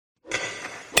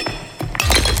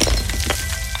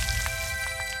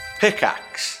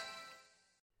Pickaxe.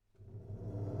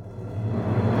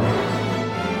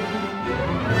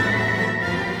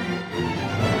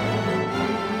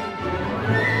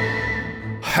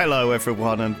 Hello,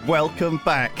 everyone, and welcome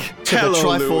back to the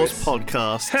Triforce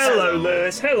podcast. Hello,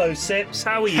 Lewis. Hello, Sips.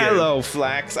 How are you? Hello,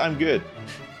 Flax. I'm good.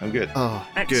 Oh,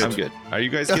 Excellent. I'm good. Are you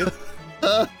guys good?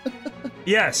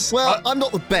 Yes. Well, I'm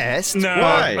not the best. No,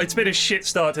 Why? it's been a shit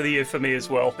start to the year for me as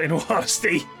well, in all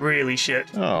honesty. Really shit.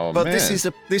 Oh, But man. this is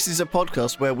a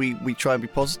podcast where we try and be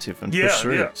positive and push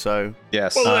through. Yeah. So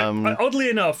Yes. Well, oddly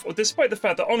enough, despite the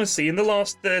fact that, honestly, in the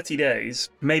last 30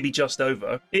 days, maybe just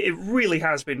over, it really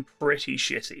has been pretty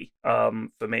shitty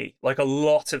for me. Like, a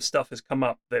lot of stuff has come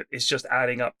up that is just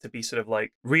adding up to be sort of,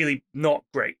 like, really not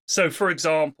great. So, for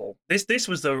example, this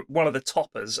was one of the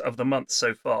toppers of the month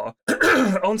so far.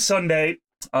 On Sunday,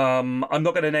 I'm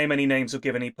not going to name any names or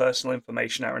give any personal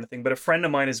information out or anything, but a friend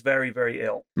of mine is very, very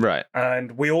ill. right.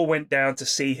 And we all went down to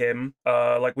see him.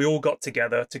 We all got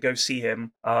together to go see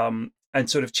him and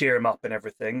sort of cheer him up and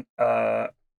everything.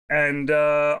 And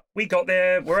we got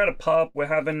there. We're at a pub. We're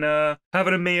having a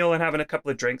meal and having a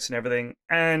couple of drinks and everything.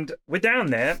 And we're down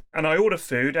there, and I order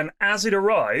food. And as it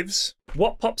arrives,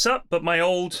 what pops up but my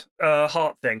old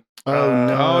heart thing?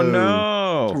 Oh,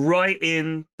 no. Right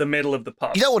in the middle of the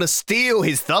pub. you don't want to steal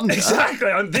his thunder.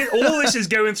 Exactly. All this is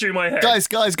going through my head. Guys,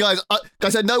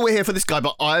 I know we're here for this guy,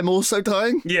 but I'm also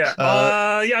dying. Yeah.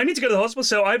 I need to go to the hospital.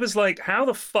 So I was like, how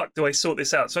the fuck do I sort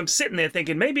this out? So I'm sitting there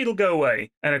thinking, maybe it'll go away.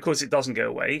 And of course it doesn't go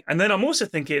away. And then I'm also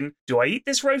thinking, do I eat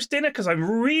this roast dinner? Because I'm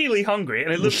really hungry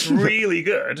and it looks really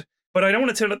good. But I don't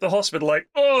want to turn up the hospital like,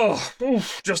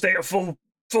 just ate a full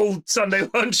Sunday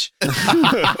lunch. So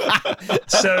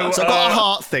I got a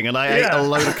heart thing, and I ate a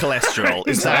load of cholesterol.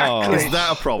 Is that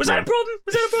a problem? Was that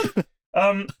a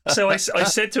problem? So I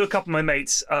said to a couple of my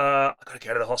mates, I gotta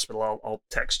go to the hospital. I'll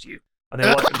text you. And they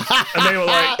were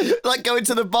like, going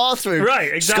to the bathroom.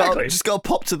 Right, exactly. Just got to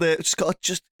pop to the.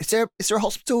 Is there a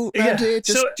hospital around here?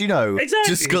 Just, so, do you know? Exactly.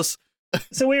 Just because.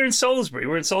 So we're in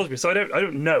Salisbury, so I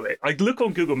don't know it. I look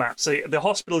on Google Maps, so the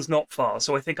hospital is not far,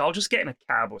 so I think I'll just get in a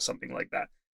cab or something like that.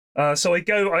 So I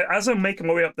go, as I'm making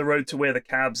my way up the road to where the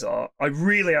cabs are, I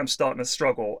really am starting to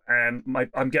struggle, and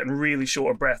I'm getting really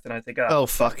short of breath, and I think, oh,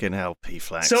 fucking hell,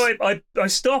 P-Flax. So I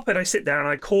stop and I sit down and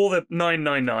I call the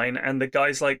 999, and the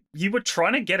guy's like, you were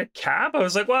trying to get a cab? I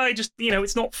was like, well, I just,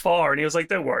 it's not far. And he was like,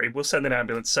 don't worry, we'll send an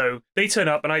ambulance. So they turn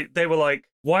up and they were like,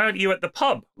 why aren't you at the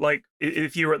pub? Like,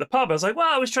 if you were at the pub, I was like,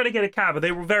 well, I was trying to get a cab. And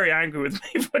they were very angry with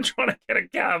me for trying to get a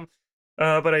cab.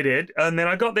 But I did. And then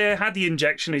I got there, had the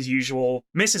injection as usual.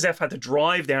 Mrs. F had to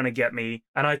drive down and get me.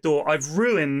 And I thought, I've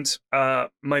ruined my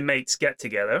mate's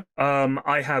get-together.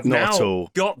 I have now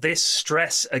got this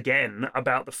stress again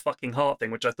about the fucking heart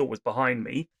thing, which I thought was behind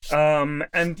me. And,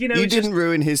 you didn't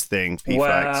ruin his thing,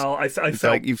 P-Flax. Well, I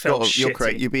felt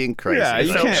shitty. You're being crazy. Yeah,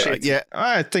 you can't. Yeah.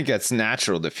 I think it's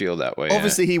natural to feel that way.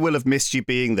 Obviously, he will have missed you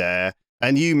being there,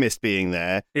 and you missed being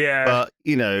there. Yeah. But,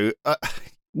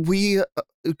 we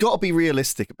got to be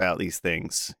realistic about these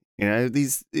things.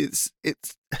 It's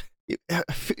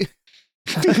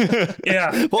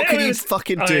yeah. What can you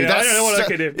fucking do? I don't know what I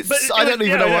can do. I don't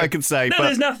even know what I can say. No, but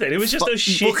there's nothing. It was just a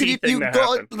shitty thing that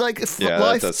happened.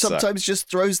 Life sometimes just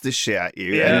throws this shit at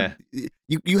you. Yeah. And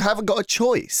you haven't got a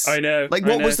choice. I know.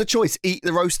 What was the choice? Eat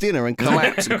the roast dinner and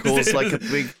collapse and cause like a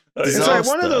big It's disaster. like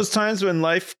one of those times when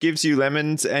life gives you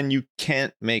lemons and you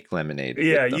can't make lemonade.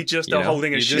 Yeah, with them, you just are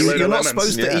holding a shitload of You're not lemons.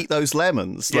 supposed to eat those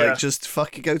lemons. Yeah. Like, just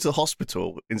fucking go to the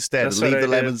hospital instead That's and leave what the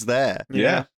I did. lemons there.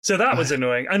 Yeah. So that was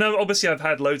annoying. I know, obviously, I've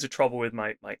had loads of trouble with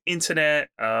my internet.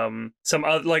 Some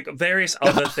other, various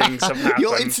other things have happened.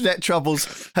 Your internet troubles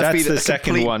have That's been the a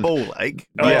second complete one. ball ache,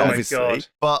 Oh my obviously. God.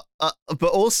 But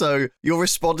also you're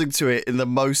responding to it in the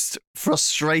most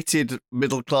frustrated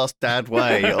middle class dad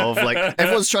way of like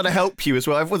everyone's trying to help you as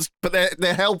well. But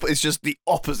their help is just the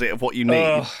opposite of what you need.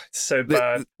 Oh, it's so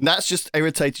bad. That's just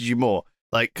irritated you more.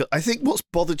 Like, I think what's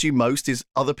bothered you most is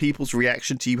other people's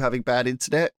reaction to you having bad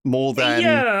internet more than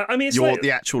it's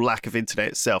the actual lack of internet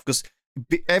itself. Because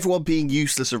everyone being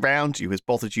useless around you has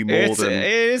bothered you more than it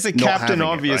is a not Captain having it,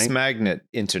 Obvious right? magnet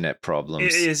internet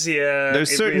problems. It is, yeah.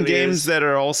 There's it certain really games is. that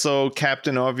are also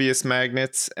Captain Obvious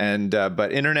magnets, and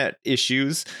but internet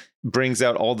issues brings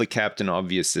out all the Captain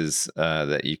Obviouses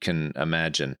that you can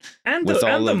imagine. And with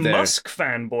all the of their... Musk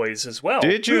fanboys as well.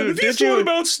 Did you? Have Did you you? thought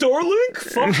about Starlink?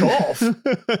 Fuck off.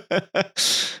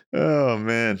 Oh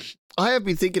man. I have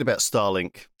been thinking about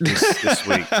Starlink this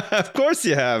week. Of course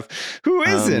you have. Who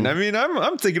isn't? I mean,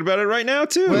 I'm thinking about it right now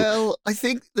too. Well, I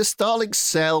think the Starlink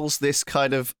sells this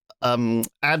kind of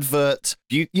advert.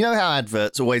 You know how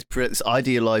adverts always present this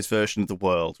idealized version of the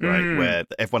world, right? Where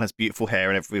everyone has beautiful hair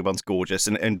and everyone's gorgeous,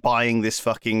 and buying this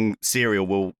fucking cereal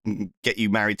will get you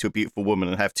married to a beautiful woman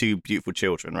and have 2 beautiful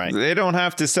children, right? They don't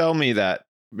have to sell me that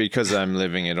because I'm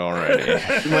living it already.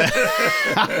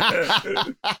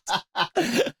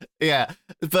 Yeah,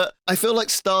 but I feel like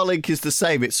Starlink is the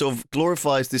same. It sort of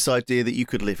glorifies this idea that you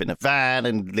could live in a van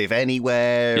and live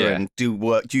anywhere and do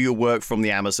your work from the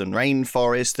Amazon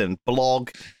rainforest and blog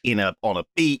on a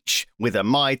beach with a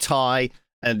Mai Tai.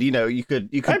 And you could.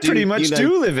 I pretty much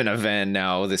do live in a van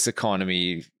now. This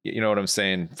economy, you know what I'm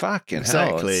saying? Fucking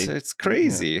exactly. Hell, it's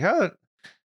crazy. Yeah. How?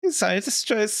 It's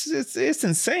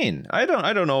insane. I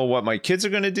don't know what my kids are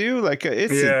gonna do. Like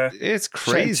it's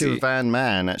crazy. To a van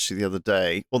man actually the other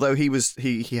day. Although he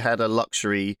had a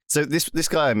luxury. So this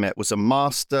guy I met was a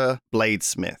master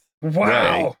bladesmith. Wow.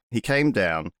 Right? He came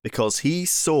down because he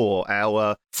saw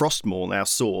our Frostmaul, our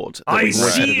sword. I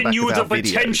see in you the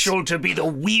potential to be the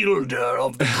wielder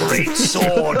of the great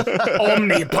sword,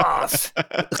 Omnipath.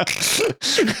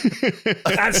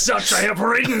 As such, I have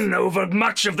ridden over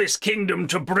much of this kingdom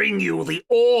to bring you the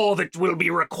ore that will be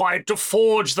required to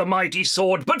forge the mighty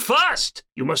sword. But first,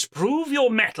 you must prove your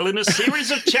mettle in a series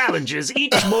of challenges,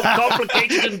 each more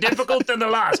complicated and difficult than the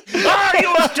last. Are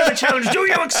you up to the challenge? Do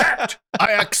you accept?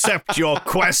 I accept your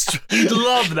quest. You'd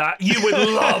love that. You would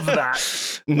love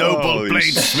that. Noble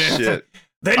bladesmith.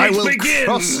 Then it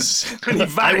begins.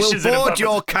 I will board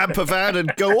your camper van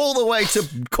and go all the way to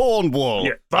Cornwall.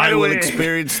 Yeah, I will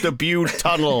experience the Bude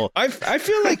Tunnel. I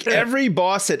feel like every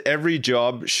boss at every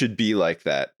job should be like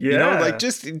that. Yeah. You know, like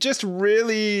just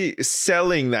really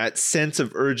selling that sense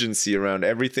of urgency around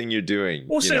everything you're doing.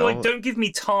 Also, like, don't give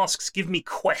me tasks, give me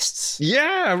quests.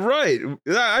 Yeah, right.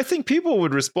 I think people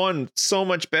would respond so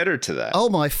much better to that. Oh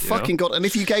my fucking God. And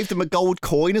if you gave them a gold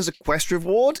coin as a quest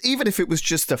reward, even if it was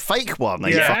just a fake one,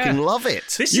 they fucking love it.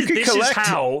 This is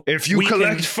how if you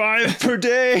collect 5 per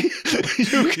day,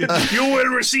 you will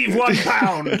receive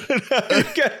 £1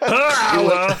 per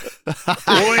hour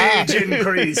wage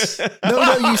increase.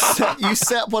 No, you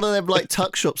set up one of them like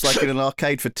tuck shops, like in an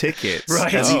arcade for tickets,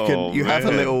 right? And you have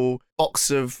a little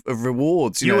box of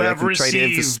rewards. You know, have received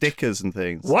trade in for stickers and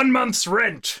things. 1 month's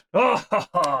rent. Oh,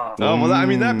 well, I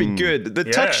mean that'd be good. The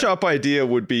tuck shop idea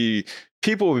would be.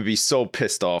 People would be so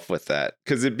pissed off with that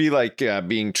because it'd be like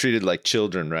being treated like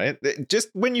children, right? Just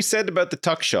when you said about the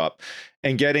tuck shop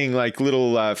and getting like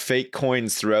little fake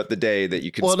coins throughout the day that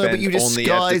you could spend but you only at the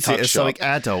disguise tuck it as shop. something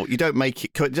adult. You don't make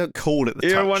it. You don't call it the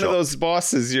You're tuck one shop. of those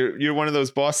bosses. You're one of those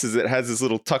bosses that has this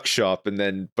little tuck shop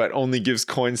but only gives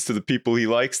coins to the people he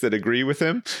likes that agree with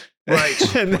him.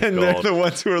 Right. And then they're the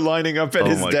ones who are lining up at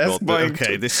his desk buying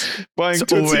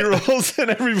Tootsie Rolls,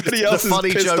 and everybody else is pissed off.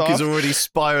 The funny joke is already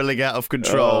spiraling out of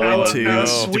control into our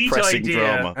sweet depressing idea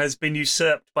drama. has been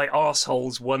usurped by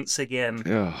arseholes once again.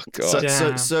 Oh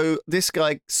God! So this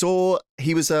guy saw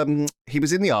he was in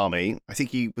the army. I think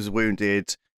he was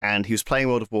wounded. And he was playing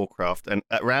World of Warcraft, and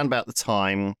around about the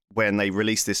time when they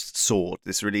released this sword,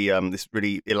 this really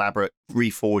elaborate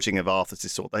reforging of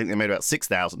Arthur's sword, I think they made about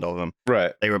 6,000 of them.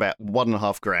 Right. They were about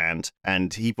 $1.5 grand,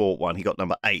 and he bought one. He got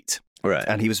number 8. Right.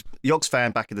 And he was Yogg's fan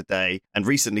back in the day, and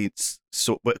recently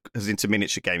was into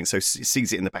miniature gaming, so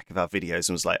sees it in the back of our videos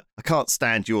and was like, I can't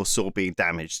stand your sword being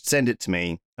damaged. Send it to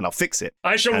me, and I'll fix it.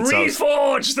 I shall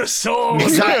reforge the sword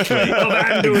exactly. of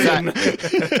Anduin.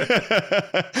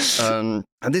 Exactly.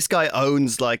 And this guy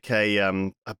owns like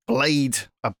a blade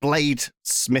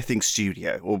smithing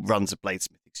studio, or runs a blade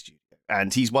smithing studio,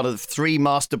 and he's one of the 3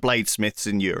 master bladesmiths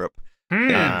in Europe.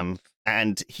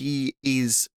 And he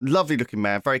is lovely looking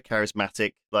man, very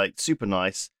charismatic, like super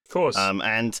nice. Of course.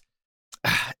 And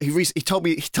he told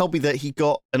me that he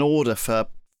got an order for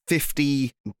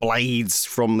 50 blades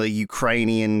from the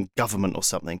Ukrainian government or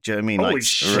something. Do you know what I mean? Holy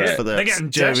shit. They're getting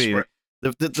desperate.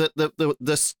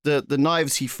 The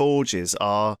knives he forges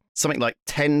are something like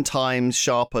 10 times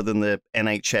sharper than the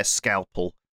NHS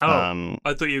scalpel. I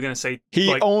thought you were going to say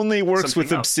he only works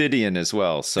with obsidian as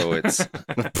well, so it's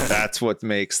that's what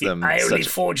makes them. I only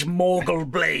forge Morgul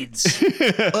blades.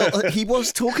 Well, he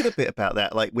was talking a bit about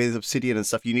that, like with obsidian and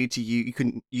stuff. You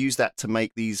can use that to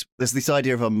make these. There's this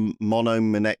idea of a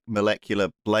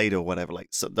monomolecular blade or whatever, like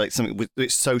something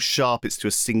it's so sharp it's to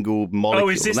a single molecule. Oh,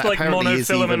 is this like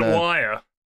monofilament wire?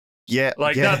 Yeah,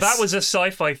 like that was a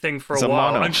sci-fi thing for a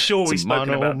while. I'm sure we've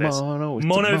spoken about this.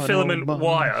 Monofilament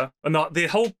wire. And the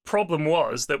whole problem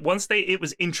was that once it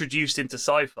was introduced into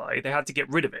sci-fi, they had to get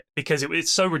rid of it because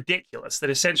it's so ridiculous that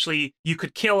essentially you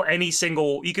could kill any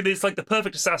single. It's like the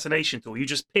perfect assassination tool. You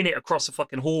just pin it across a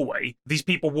fucking hallway. These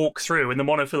people walk through, and the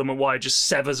monofilament wire just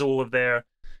severs all of their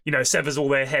severs all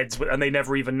their heads, and they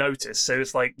never even notice. So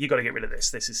it's like, you got to get rid of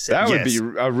this. This is sick. That would be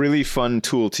a really fun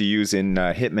tool to use in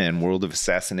Hitman World of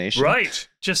Assassination. Right.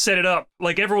 Just set it up.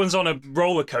 Like everyone's on a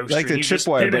roller coaster. Like the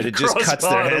tripwire, but it just cuts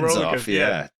their heads off.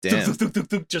 Yeah, damn.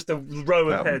 Just a row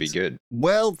of heads. That would be good.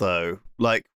 Well, though,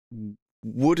 like,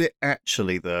 would it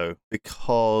actually, though?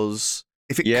 Because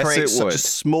if it creates such a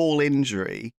small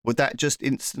injury, would that just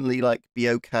instantly, like, be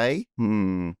okay?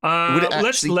 Would it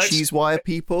actually cheese wire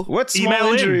people? What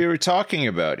small injury are we talking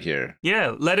about here?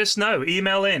 Yeah, let us know.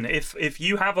 Email in. If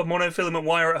you have a monofilament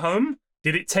wire at home,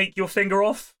 did it take your finger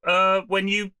off when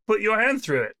you put your hand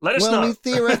through it? Let us know. Well, I mean,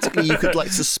 theoretically, you could, like,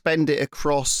 suspend it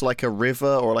across, like, a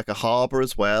river or, like, a harbour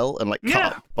as well, and, like,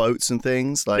 cut up boats and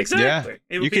things. Like, exactly.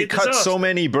 Yeah. You could cut so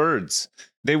many birds.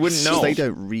 They wouldn't know. They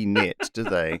don't re-knit, do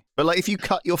they? But, like, if you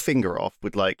cut your finger off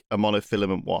with, like, a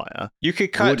monofilament wire... You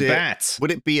could cut bats. Would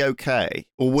it be okay?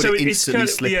 Or would it instantly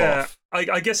slip off?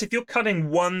 I guess if you're cutting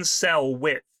one cell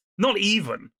width, not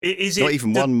even. Is it? Not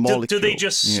even one molecule. Do they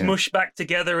just smush back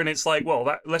together and it's like,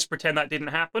 well, let's pretend that didn't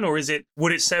happen? Or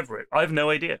would it sever it? I have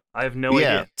no idea.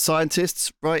 Yeah,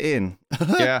 scientists, write in.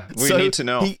 Yeah, we need to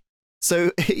know.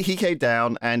 He came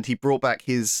down and he brought back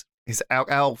his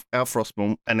Al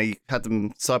Frostman, and he had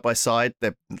them side by side.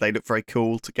 They look very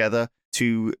cool together.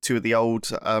 Two of the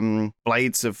old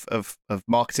blades of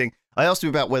marketing. I asked him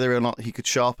about whether or not he could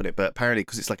sharpen it, but apparently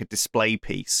because it's like a display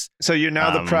piece. So you're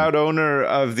now the proud owner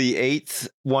of the 8th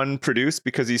one produced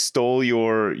because he stole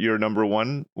your number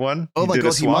one. Oh my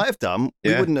god, he might have done.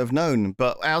 We wouldn't have known.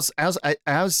 But ours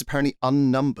is apparently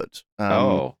unnumbered.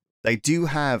 They do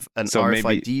have an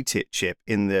RFID chip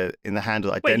in the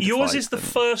handle identifier. Wait, yours is the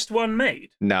first one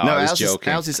made? No, I was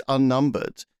joking. Ours is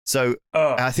unnumbered. So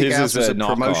I think ours was a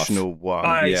promotional one.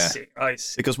 I see.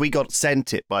 Because we got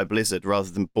sent it by Blizzard rather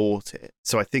than bought it.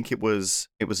 So I think it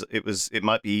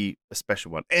might be a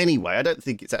special one. Anyway, I don't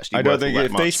think it's actually. I don't think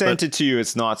if they sent it to you,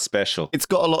 it's not special. It's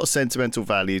got a lot of sentimental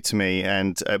value to me,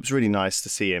 and it was really nice to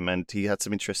see him. And he had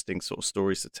some interesting sort of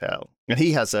stories to tell. And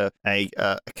he has a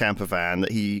camper van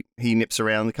that he nips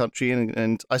around the country,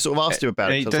 and I sort of asked him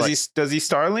about it. Does he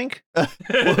Starlink?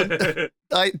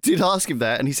 I did ask him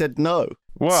that, and he said no.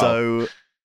 Wow. So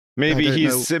maybe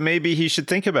he should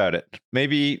think about it.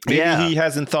 Maybe he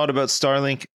hasn't thought about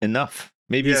Starlink enough.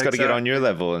 Maybe he's got to get on your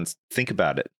level and think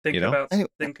about it. Think about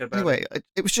anyway,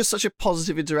 it was just such a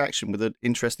positive interaction with an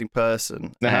interesting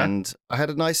person, and I had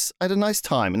a nice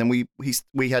time. And then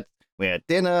we had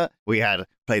dinner. We had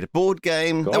played a board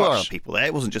game. Gosh. There were other people there.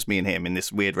 It wasn't just me and him in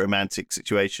this weird romantic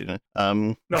situation.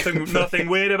 Nothing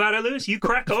weird about it, Lewis. You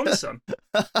crack on, son.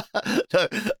 No,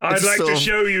 I'd like to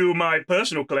show you my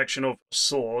personal collection of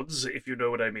swords, if you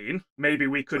know what I mean. Maybe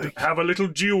we could have a little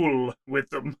duel with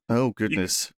them. Oh,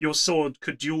 goodness. Your sword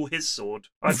could duel his sword.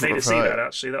 I'd pay to see that,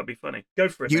 actually. That'd be funny. Go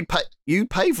for it. You'd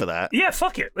pay for that? Yeah,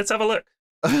 fuck it. Let's have a look.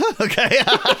 Okay.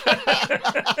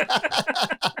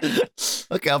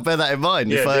 Okay, I'll bear that in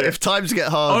mind. If times get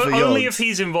hard for only if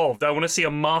he's involved. I want to see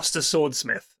a master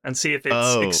swordsmith and see if it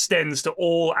extends to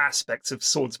all aspects of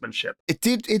swordsmanship. It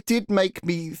did make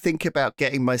me think about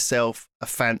getting myself a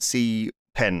fancy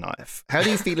penknife. How do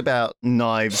you feel about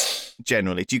knives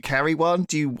generally? Do you carry one?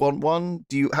 Do you want one?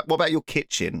 What about your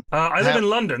kitchen? I live in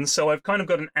London, so I've kind of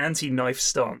got an anti-knife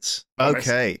stance.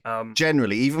 Okay.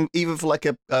 Generally, even for like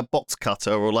a box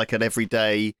cutter or like an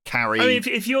everyday carry. I mean,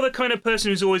 if you're the kind of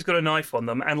person who's always got a knife on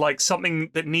them, and like something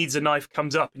that needs a knife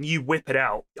comes up and you whip it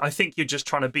out, I think you're just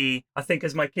trying to be. I think,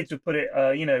 as my kids would put it,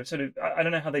 sort of. I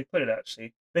don't know how they put it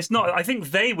actually. It's not. I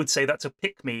think they would say that's a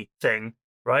pick me thing.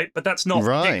 Right, but that's not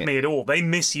pick me at all. They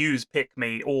misuse pick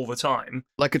me all the time.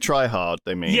 Like a try hard,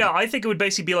 they mean. Yeah, I think it would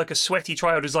basically be like a sweaty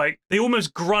try hard. Is like they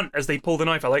almost grunt as they pull the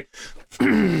knife out, like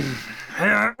they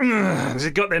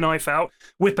got their knife out,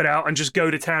 whip it out, and just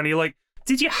go to town. You're like,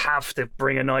 did you have to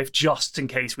bring a knife just in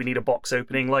case we need a box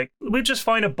opening? Like, we'll just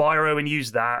find a biro and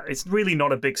use that. It's really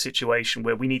not a big situation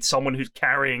where we need someone who's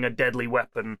carrying a deadly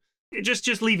weapon.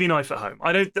 Just leave your knife at home.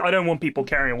 I don't want people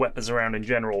carrying weapons around in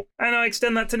general, and I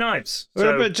extend that to knives.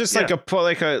 So, but just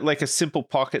like a simple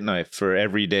pocket knife for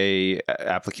everyday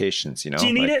applications, you know. Do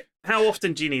you need it? How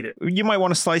often do you need it? You might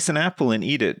want to slice an apple and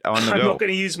eat it on the go. I'm not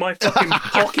going to use my fucking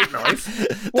pocket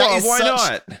knife. Well, why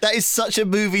not? That is such a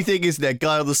movie thing, isn't it? A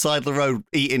guy on the side of the road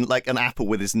eating like an apple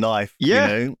with his knife.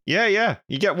 Yeah, you know? yeah.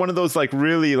 You get one of those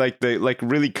really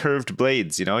really curved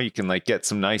blades. You know, you can like get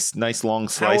some nice long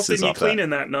slices. How often are you cleaning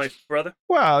that knife, brother?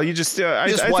 Well, you just I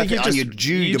wipe it on your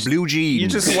blue jeans. You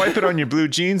just wipe it on your blue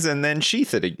jeans and then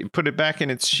sheath it. You put it back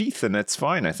in its sheath, and it's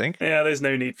fine, I think. Yeah, there's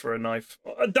no need for a knife.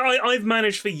 I've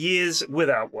managed for years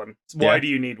without one. Why do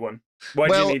you need one? Why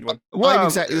do you need one? I'm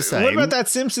exactly the same. What about that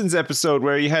Simpsons episode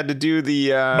where you had to do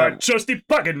the My trusty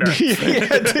pocket knife. you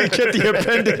had to get the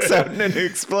appendix out and then it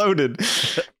exploded.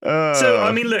 So,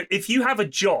 I mean, look, if you have a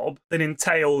job that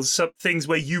entails some things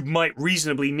where you might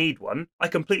reasonably need one, I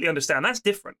completely understand. That's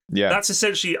different. Yeah. That's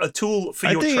essentially a tool for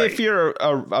your I think trade. if you're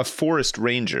a forest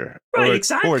ranger Right, or,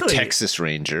 exactly. or a Texas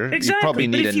ranger, Exactly. you probably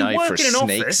But need if a you knife work for in an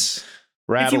snakes, office,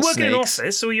 rattlesnakes. if you work in an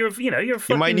office or you're a fucking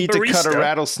you might need barista, to cut a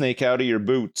rattlesnake out of your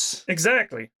boots.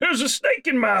 Exactly. There's a snake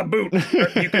in my boot.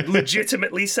 You could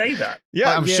legitimately say that.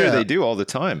 Yeah, I'm sure yeah. they do all the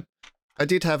time. I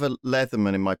did have a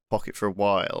Leatherman in my pocket for a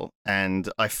while, and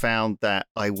I found that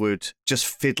I would just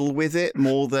fiddle with it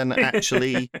more than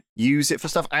actually use it for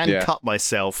stuff, and cut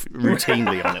myself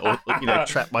routinely on it, or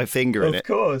trap my finger in it. Of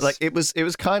course. Like it was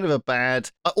kind of a bad.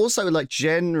 Also, like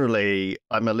generally,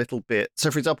 I'm a little bit.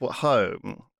 So, for example, at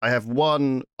home, I have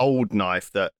one old knife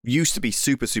that used to be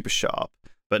super sharp,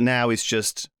 but now is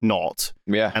just not.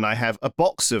 Yeah, and I have a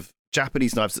box of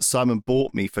Japanese knives that Simon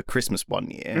bought me for Christmas one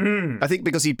year. I think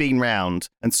because he'd been round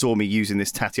and saw me using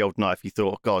this tatty old knife, he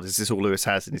thought, oh, God, is this all Lewis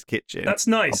has in his kitchen? That's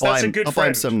nice. That's a good I'll friend. buy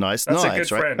him some nice That's knives, a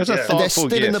good right? friend. That's a yeah. And they're thoughtful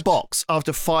still in the gift. box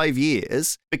after 5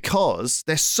 years because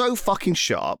they're so fucking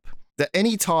sharp that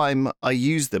any time I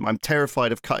use them, I'm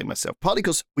terrified of cutting myself. Partly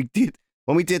because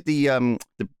when we did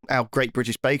our Great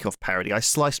British Bake Off parody, I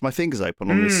sliced my fingers open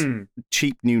on this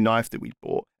cheap new knife that we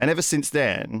bought. And ever since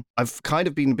then, I've kind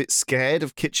of been a bit scared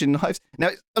of kitchen knives. Now,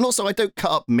 and also I don't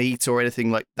cut up meat or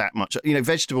anything like that much.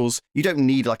 Vegetables, you don't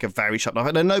need like a very sharp knife.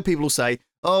 And I know people will say,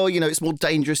 oh, it's more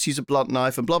dangerous to use a blunt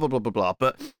knife and blah, blah, blah, blah, blah.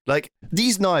 But like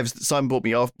these knives that Simon bought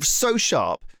me are so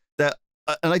sharp that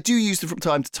and I do use them from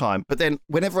time to time, but then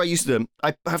whenever I use them,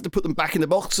 I have to put them back in the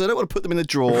box. So I don't want to put them in the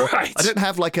drawer. Right. I don't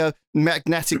have like a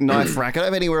magnetic knife rack. I don't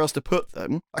have anywhere else to put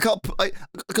them. I can't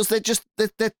because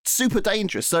they're super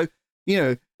dangerous. So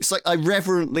it's like I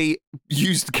reverently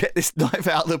get this knife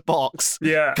out of the box,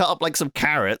 cut up like some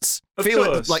carrots, Of feel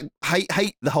course. it, like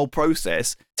hate the whole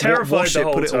process, Terrified wash the it,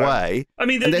 whole put it time. away. I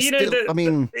mean, and that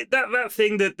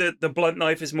thing that the blunt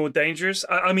knife is more dangerous.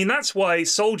 I mean, that's why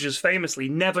soldiers famously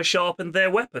never sharpened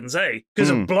their weapons, Because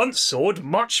a blunt sword,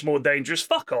 much more dangerous.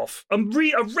 Fuck off. A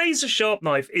razor sharp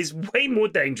knife is way more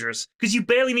dangerous because you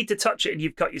barely need to touch it and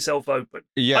you've cut yourself open.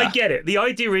 Yeah. I get it. The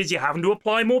idea is you're having to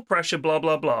apply more pressure, blah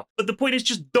blah blah. But the point is,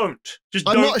 just don't.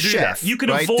 I'm don't not a do chef. that. You can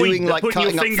right? avoid doing like putting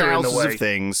cutting your up finger in the thousands way. of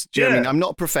things. Do you know what I mean? I'm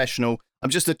not a professional. I'm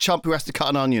just a chump who has to cut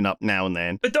an onion up now and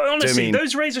then. But honestly, mean?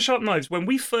 those razor sharp knives, when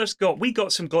we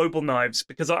got some global knives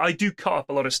because I do cut up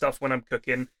a lot of stuff when I'm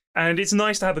cooking. And it's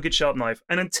nice to have a good sharp knife.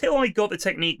 And until I got the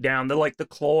technique down, the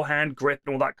claw hand grip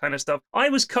and all that kind of stuff, I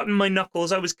was cutting my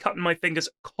knuckles, I was cutting my fingers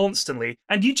constantly.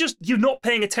 And you're not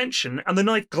paying attention and the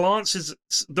knife glances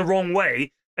the wrong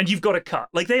way and you've got to cut.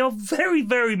 Like they are very,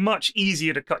 very much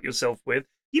easier to cut yourself with.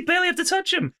 You barely have to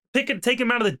touch them. Take them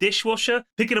out of the dishwasher,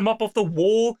 picking them up off the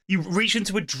wall. You reach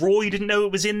into a drawer, you didn't know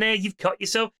it was in there. You've cut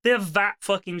yourself. They're that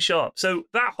fucking sharp. So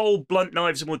that whole blunt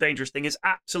knives are more dangerous thing is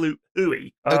absolute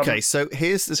hooey. Okay, so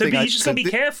here's the thing. You just got to be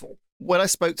careful. When I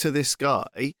spoke to this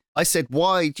guy, I said,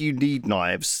 why do you need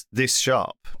knives this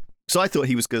sharp? So I thought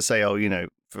he was going to say,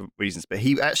 for reasons. But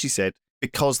he actually said,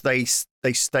 because they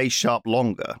stay sharp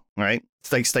longer, right?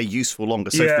 They stay useful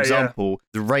longer. So, for example,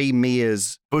 the Ray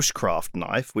Mears bushcraft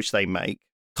knife, which they make,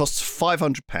 costs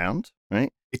 £500,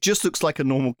 right? It just looks like a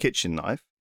normal kitchen knife,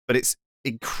 but it's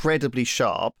incredibly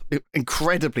sharp,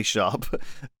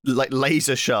 like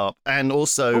laser sharp, and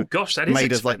also that is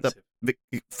made expensive. of like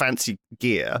the fancy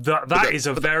gear. That is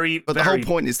a very. But the whole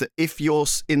point is that if you're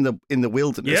in the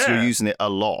wilderness, you're using it a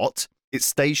lot. It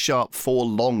stays sharp for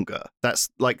longer. That's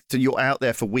like you're out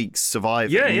there for weeks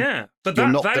surviving. Yeah. But you're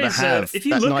not that going to is, have if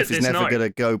you that look knife at is this never knife, going to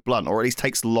go blunt, or at least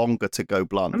takes longer to go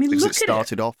blunt. I mean, because look it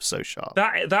started off so sharp.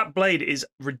 That blade is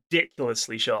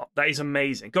ridiculously sharp. That is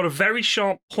amazing. Got a very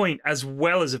sharp point as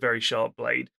well as a very sharp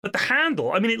blade. But the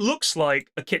handle, I mean, it looks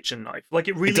like a kitchen knife. Like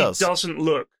it really doesn't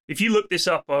look. If you look this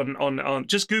up on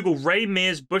just Google Ray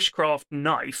Mears bushcraft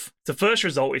knife, the first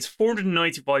result is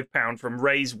 £495 from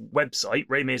Ray's website,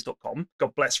 raymears.com.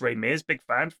 God bless Ray Mears, big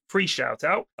fan. Free shout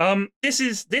out. This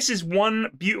is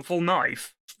one beautiful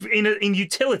knife in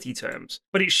utility terms,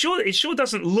 but it sure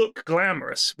doesn't look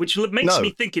glamorous, which makes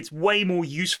me think it's way more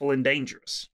useful and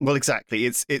dangerous. Well, exactly.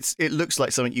 It looks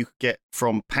like something you could get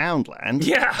from Poundland.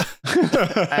 Yeah,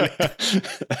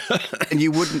 and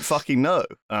you wouldn't fucking know.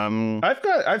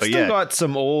 I've still got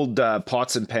some old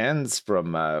pots and pans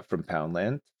from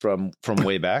Poundland from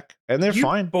way back, and they're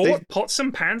fine. Bought pots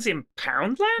and pans in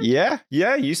Poundland? Yeah.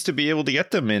 Used to be able to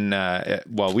get them in. It's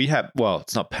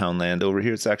not Poundland over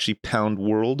here. It's actually Pound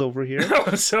World over here.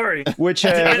 Oh, sorry. Which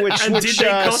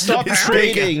stopped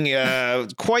trading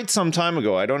quite some time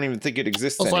ago. I don't even think it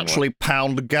exists anymore. It's actually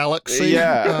Pound Galaxy.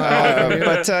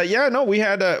 Yeah. We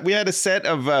had a set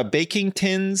of baking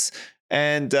tins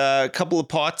and a couple of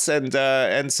pots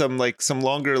and some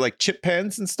longer like chip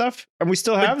pans and stuff, and we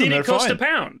still have them. Did it cost fine.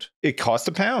 £1? It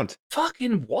cost £1.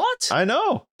 Fucking what? I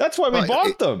know. That's why we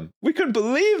bought them. We couldn't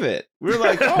believe it. We were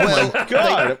like, oh my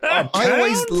god! I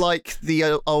always like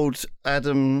the old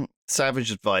Adam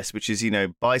Savage advice, which is,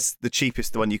 buy the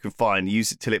cheapest one you can find,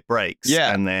 use it till it breaks,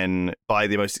 and then buy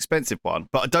the most expensive one.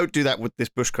 But I don't do that with this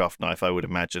bushcraft knife, I would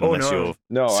imagine, unless you're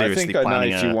seriously I think a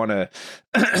planning knife you want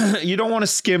to, you don't want to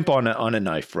skimp on a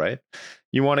knife, right?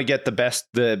 You want to get the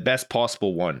best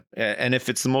possible one, and if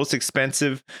it's the most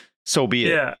expensive, so be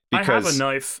it. Yeah, I have a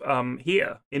knife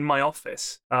here in my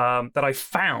office that I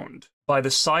found by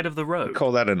the side of the road. You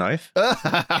call that a knife?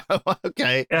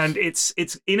 Okay. And it's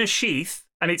in a sheath.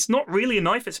 And it's not really a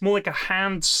knife, it's more like a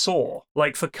hand saw,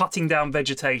 like for cutting down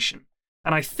vegetation.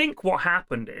 And I think what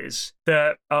happened is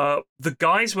that the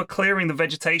guys were clearing the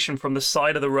vegetation from the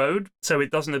side of the road so it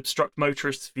doesn't obstruct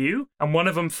motorists' view, and one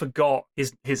of them forgot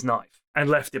his knife and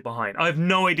left it behind. I have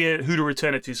no idea who to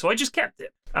return it to, so I just kept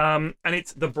it. And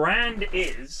the brand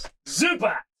is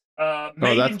Zubat.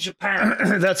 Made in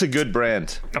Japan. That's a good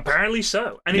brand. Apparently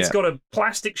so. And it's got a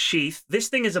plastic sheath. This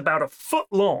thing is about 1 foot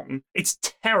long. It's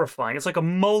terrifying. It's like a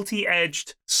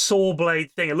multi-edged saw blade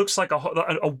thing. It looks like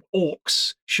a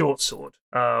orc's short sword.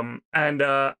 I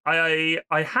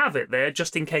have it there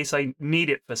just in case I need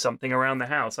it for something around the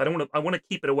house. I want to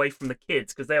keep it away from the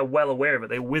kids because they are well aware of it.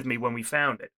 They were with me when we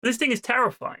found it. This thing is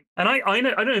terrifying. And I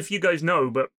don't know if you guys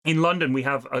know, but in London we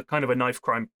have a kind of a knife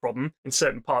crime problem in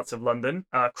certain parts of London.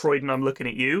 Croydon, I'm looking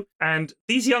at you. And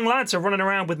these young lads are running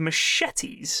around with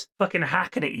machetes, fucking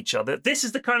hacking at each other. This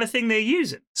is the kind of thing they're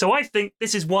using. So I think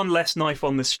this is one less knife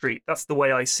on the street. That's the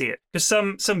way I see it. Because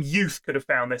some youth could have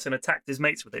found this and attacked his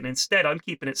mates with it. And instead, I'm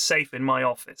keeping it safe in my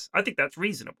office. I think that's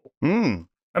reasonable.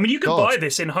 I mean, you can buy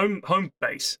this in home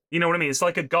base. You know what I mean? It's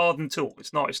like a garden tool.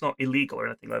 It's not illegal or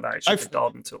anything like that. It's just a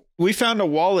garden tool. We found a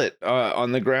wallet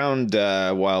on the ground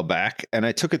a while back, and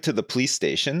I took it to the police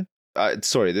station.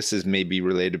 Sorry, this is maybe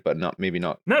related, but maybe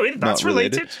not. No, that's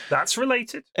related. That's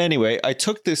related. Anyway, I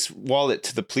took this wallet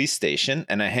to the police station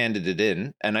and I handed it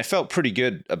in, and I felt pretty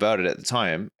good about it at the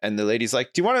time. And the lady's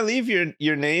like, "Do you want to leave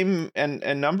your name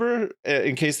and number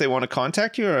in case they want to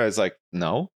contact you?" And I was like,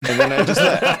 "No." And then I just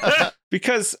left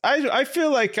because I feel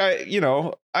like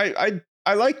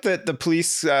I like that the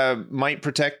police might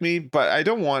protect me, but I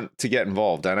don't want to get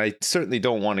involved, and I certainly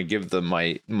don't want to give them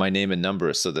my name and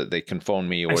number so that they can phone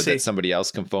me or that somebody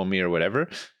else can phone me or whatever.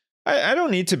 I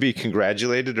don't need to be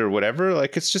congratulated or whatever.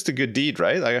 Like, it's just a good deed,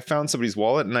 right? Like, I found somebody's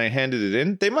wallet and I handed it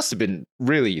in. They must have been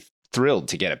really thrilled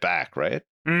to get it back, right?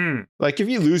 Like, if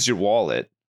you lose your wallet,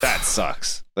 that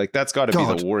sucks. Like, that's got to be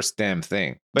the worst damn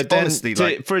thing. But then honestly,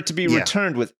 for it to be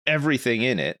returned with everything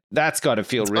in it, that's got to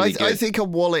feel really good. I think a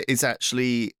wallet is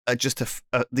actually just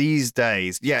these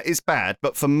days, it's bad.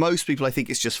 But for most people, I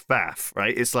think it's just faff,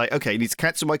 right? It's like, okay, you need to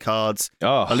cancel my cards.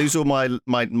 I lose all my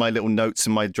little notes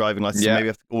and my driving license. Maybe I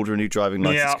have to order a new driving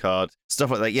license card.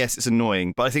 Stuff like that. Yes, it's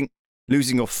annoying. But I think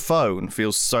losing your phone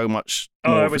feels so much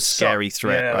more of a scary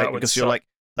threat, right? Because you're like,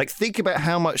 think about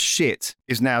how much shit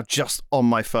is now just on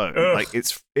my phone. Ugh. Like,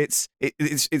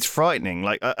 it's frightening.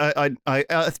 Like, I'm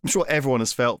sure everyone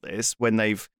has felt this when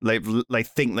they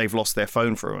think they've lost their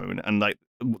phone for a moment, and like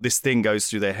this thing goes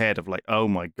through their head of like, oh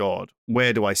my god,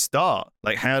 where do I start?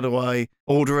 Like, how do I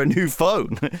order a new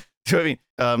phone? Do you know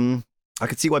what I mean? I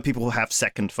could see why people have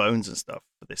second phones and stuff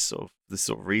for this sort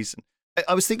of reason.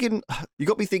 I was thinking, you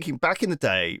got me thinking back in the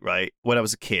day, right, when I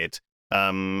was a kid.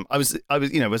 I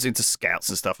was into scouts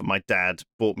and stuff, and my dad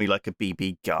bought me like a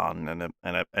BB gun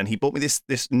and he bought me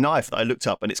this knife that I looked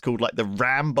up, and it's called like the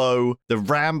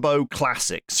Rambo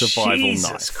Classic Survival Knife.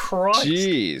 Jesus Christ!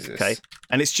 Jesus. Okay,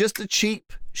 and it's just a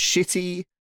cheap, shitty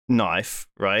knife,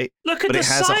 right? Look at the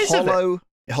size of it.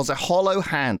 It has a hollow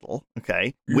handle,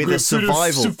 okay, with a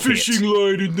survival kit. Fishing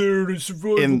line in there, and a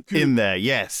survival kit. In there,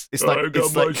 yes. It's like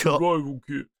survival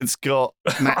kit. It's got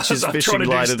matches fishing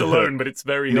line and Stallone, but it's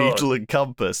very needle hard. And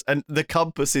compass, and the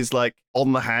compass is like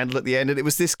on the handle at the end, and it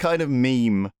was this kind of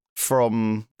meme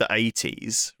from the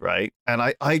 80s, right? And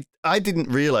I didn't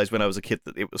realize when I was a kid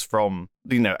that it was from,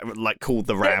 like, called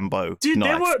the Rambo Dude,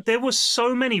 knife. there were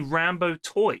so many Rambo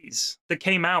toys. that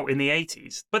came out in the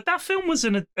 80s, but that film was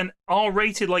an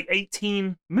R-rated, like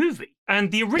 18 movie.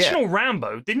 And the original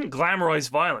Rambo didn't glamorize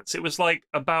violence. It was like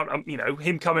about,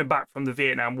 him coming back from the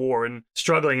Vietnam War and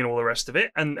struggling and all the rest of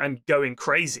it and going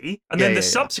crazy. And then the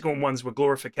subsequent ones were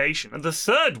glorification. And the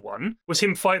third one was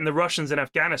him fighting the Russians in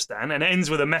Afghanistan and ends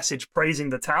with a message praising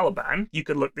the Taliban. You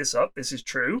could look this up. This is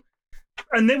true.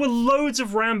 And there were loads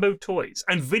of Rambo toys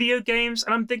and video games.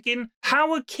 And I'm thinking,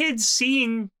 how are kids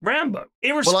seeing Rambo?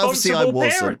 Irresponsible well, obviously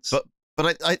I parents. wasn't,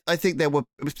 but I think there were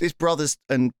his brothers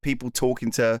and people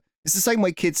talking to. It's the same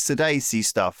way kids today see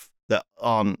stuff that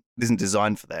isn't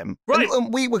designed for them. Right.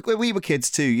 And we were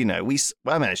kids too.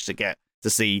 I managed to get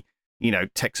to see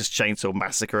Texas Chainsaw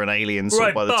Massacre and Aliens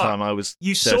by the time I was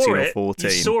 13 or 14.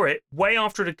 You saw it way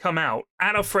after it had come out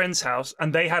at a friend's house,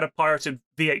 and they had a pirated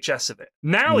VHS of it.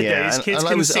 Nowadays, kids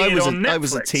can see it on Netflix. I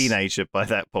was a teenager by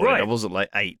that point. Right. I wasn't like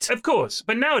 8. Of course.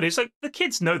 But nowadays, like, the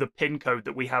kids know the PIN code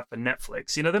that we have for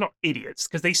Netflix. They're not idiots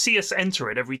because they see us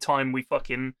enter it every time we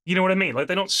fucking, you know what I mean? Like,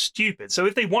 they're not stupid. So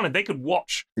if they wanted, they could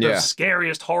watch the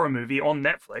scariest horror movie on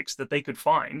Netflix that they could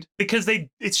find because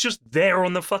it's just there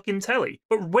on the fucking telly.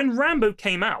 But when Rambo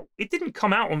came out, it didn't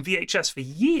come out on VHS for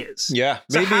years. Yeah.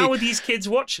 So how are these kids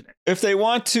watching it? If they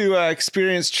want to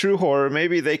experience true horror,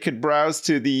 maybe they could browse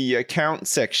to the account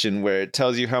section where it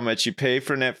tells you how much you pay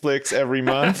for Netflix every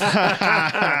month. Am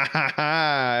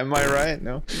I right?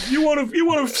 No. You want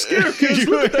to scare kids?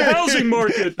 Look at the housing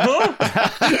market, huh?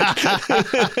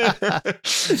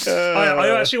 I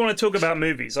actually want to talk about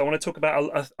movies. I want to talk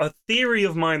about a theory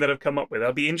of mine that I've come up with.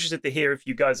 I'll be interested to hear if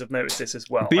you guys have noticed this as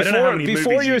well. I don't know how many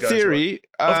before movies your you guys theory,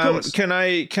 of course. can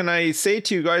I say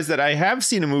to you guys that I have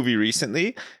seen a movie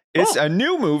recently? It's a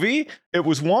new movie. It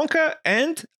was Wonka,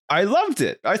 and I loved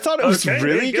it. I thought it was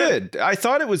really good. I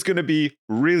thought it was going to be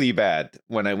really bad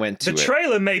when I went to it. The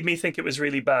trailer made me think it was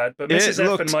really bad, but Mrs.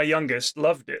 F and my youngest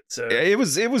loved it. So it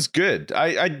was good.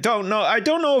 I don't know. I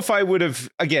don't know if I would have,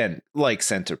 again, like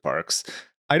Center Parks,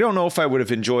 I don't know if I would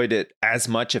have enjoyed it as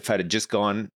much if I had just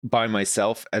gone by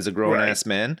myself as a grown-ass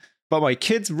man. But my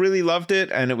kids really loved it,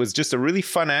 and it was just a really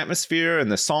fun atmosphere, and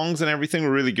the songs and everything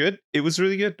were really good. It was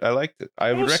really good. I liked it.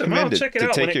 I would recommend it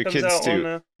to take your kids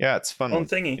to. Yeah, it's fun. On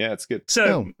thingy. Yeah, it's good.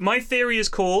 So my theory is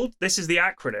called, this is the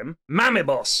acronym,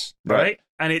 MAMIBOS, right?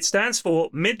 And it stands for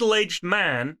middle-aged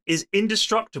man is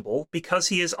indestructible because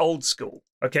he is old school.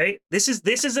 Okay, this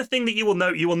is a thing that you will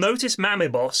note. You will notice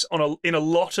MAMIBOS in a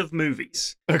lot of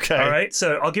movies. Okay. All right.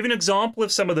 So I'll give you an example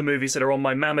of some of the movies that are on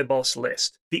my MAMIBOS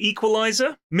list: The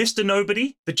Equalizer, Mr.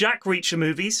 Nobody, the Jack Reacher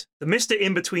movies, the Mr.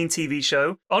 In-Between TV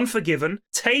show, Unforgiven,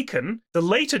 Taken, the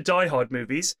later Die Hard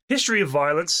movies, History of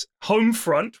Violence,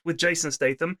 Homefront with Jason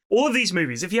Statham. All of these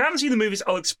movies. If you haven't seen the movies,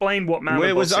 I'll explain what MAMIBOS is.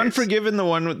 Wait, was Unforgiven the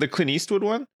one with the Clint Eastwood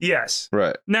one? Yes.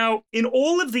 Right. Now, in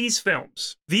all of these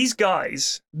films, these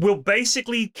guys will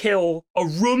basically kill a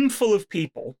room full of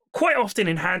people, quite often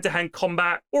in hand-to-hand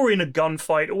combat or in a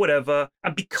gunfight or whatever.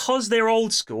 And because they're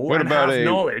old school and have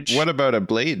knowledge... What about a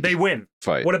blade They win.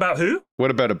 Fight? What about who?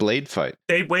 What about a blade fight?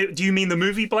 Do you mean the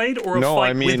movie Blade or a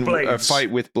fight with blades? A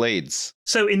fight with blades.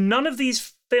 So in none of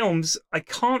these films, I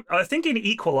think in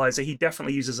Equalizer, he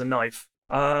definitely uses a knife.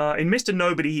 In Mr.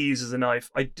 Nobody, he uses a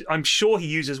knife. I'm sure he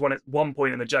uses one at one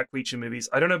point in the Jack Reacher movies.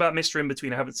 I don't know about Mr.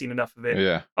 In-Between. I haven't seen enough of it.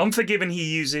 Yeah. Unforgiven,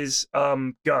 he uses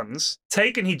guns.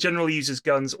 Taken, he generally uses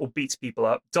guns or beats people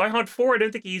up. Die Hard 4, I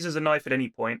don't think he uses a knife at any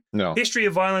point. No. History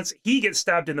of Violence, he gets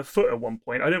stabbed in the foot at one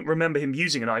point. I don't remember him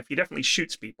using a knife. He definitely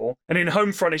shoots people. And in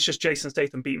Homefront, it's just Jason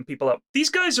Statham beating people up. These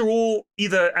guys are all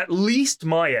either at least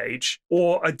my age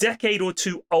or a decade or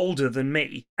two older than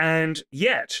me. And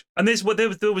yet, and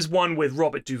there was one with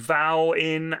Robert Duvall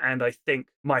in, and I think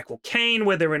Michael Caine,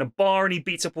 where they're in a bar and he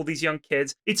beats up all these young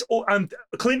kids. It's all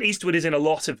Clint Eastwood is in a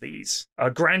lot of these.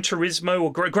 Gran Turismo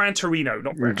or Gran Torino,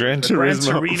 not Gran Turismo. Gran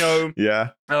Torino. Yeah.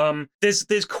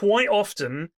 There's quite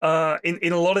often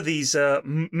in a lot of these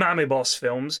MAMIBOS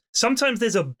films, sometimes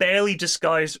there's a barely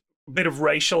disguised bit of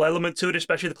racial element to it,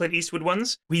 especially the Clint Eastwood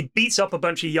ones. He beats up a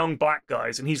bunch of young black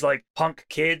guys and he's like, punk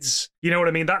kids. You know what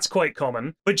I mean? That's quite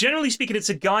common. But generally speaking, it's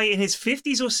a guy in his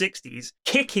 50s or 60s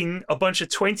kicking a bunch of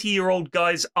 20-year-old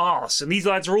guys' ass. And these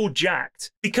lads are all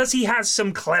jacked because he has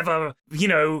some clever,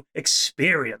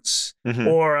 experience. Mm-hmm.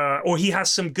 Or he has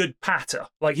some good patter.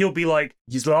 Like he'll be like,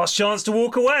 his last chance to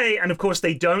walk away. And of course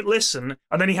they don't listen.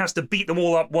 And then he has to beat them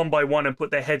all up one by one and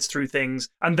put their heads through things.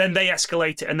 And then they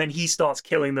escalate it. And then he starts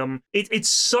killing them. It's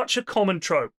such a common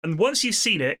trope. And once you've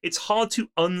seen it, it's hard to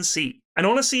unsee. And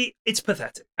honestly, it's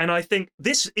pathetic. And I think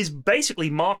this is basically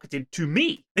marketed to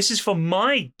me. This is for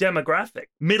my demographic,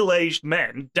 middle-aged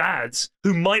men, dads,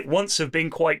 who might once have been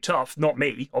quite tough, not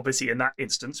me, obviously, in that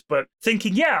instance, but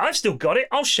thinking, yeah, I've still got it.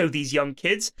 I'll show these young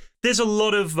kids. There's a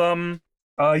lot of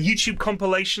YouTube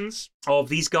compilations of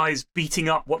these guys beating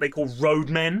up what they call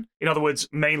roadmen. In other words,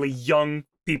 mainly young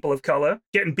people of color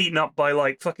getting beaten up by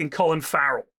like fucking Colin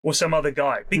Farrell or some other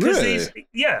guy because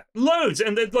loads.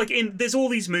 And there's all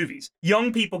these movies,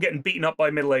 young people getting beaten up by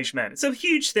middle-aged men. It's a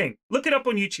huge thing. Look it up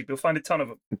on YouTube. You'll find a ton of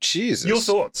them. Jesus. Your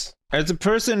thoughts? As a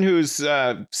person who's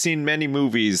seen many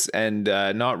movies and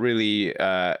not really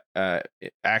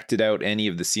acted out any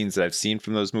of the scenes that I've seen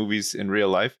from those movies in real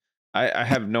life, I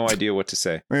have no idea what to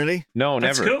say. Really? No,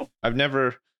 That's never. cool. I've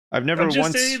never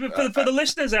once for the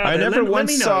listeners out I there. never let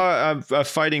me know. saw a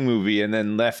fighting movie and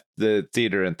then left the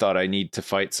theater and thought I need to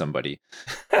fight somebody.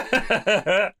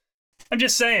 I'm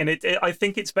just saying I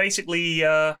think it's basically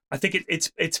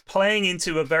it's playing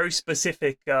into a very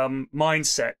specific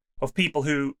mindset of people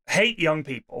who hate young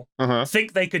people,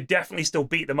 think they could definitely still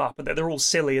beat them up, and that they're all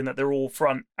silly and that they're all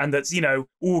front, and that's,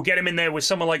 get him in there with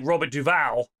someone like Robert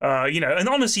Duvall, And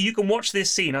honestly, you can watch this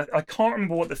scene. I can't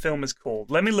remember what the film is called.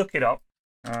 Let me look it up.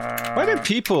 Why do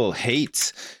people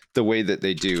hate the way that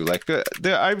they do? Like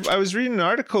I was reading an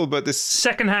article about this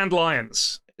Secondhand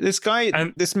Lions. This guy,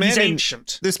 and this man, he's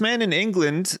ancient. This man in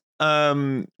England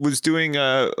was doing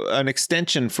an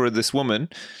extension for this woman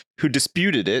who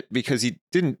disputed it because he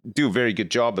didn't do a very good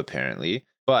job apparently,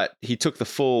 but he took the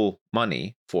full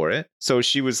money for it. So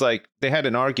she was like, they had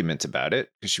an argument about it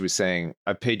because she was saying,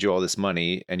 I paid you all this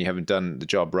money and you haven't done the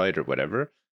job right or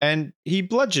whatever. And he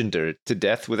bludgeoned her to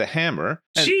death with a hammer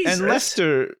and left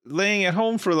her laying at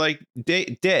home for like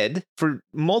dead for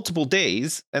multiple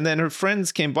days. And then her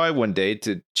friends came by one day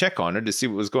to check on her to see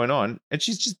what was going on. And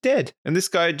she's just dead. And this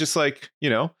guy just like,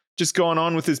 just going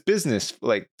on with his business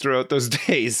like throughout those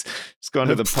days. Just going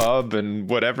to the pub and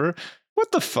whatever.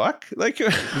 What the fuck? Like,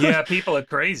 yeah, people are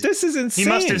crazy. This is insane. He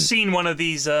must have seen one of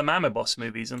these Mama Boss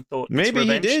movies and thought maybe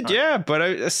he did. Time. Yeah, but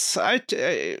I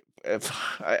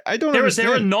don't understand.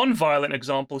 There are non-violent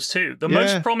examplers too. The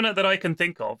most prominent that I can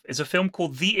think of is a film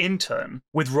called The Intern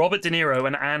with Robert De Niro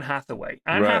and Anne Hathaway.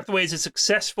 Anne Hathaway is a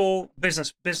successful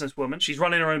businesswoman. She's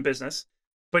running her own business,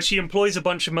 but she employs a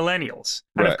bunch of millennials.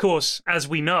 And of course, as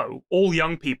we know, all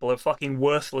young people are fucking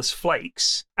worthless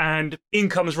flakes. And in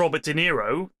comes Robert De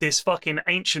Niro, this fucking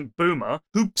ancient boomer,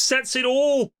 who sets it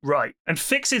all right and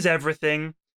fixes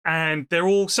everything. And they're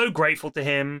all so grateful to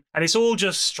him, and it's all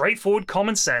just straightforward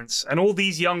common sense. And all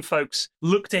these young folks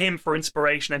look to him for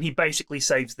inspiration, and he basically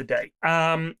saves the day.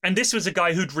 And this was a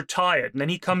guy who'd retired, and then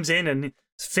he comes in and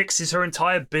fixes her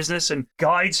entire business and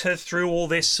guides her through all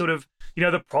this sort of,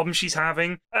 the problem she's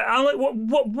having. I'm like,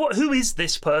 what? Who is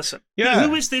this person? Yeah.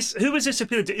 Who is this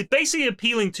appealing to? It's basically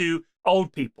appeling to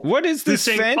old people. What is this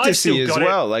fantasy as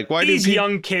well? Like, why these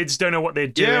young kids don't know what they're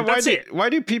doing? Yeah, why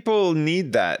do people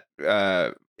need that?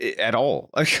 At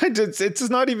all. Like, it's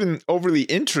not even overly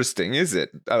interesting, is it?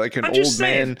 Like an old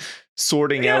man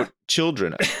sorting out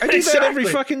children. I do that every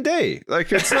fucking day.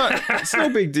 Like, it's no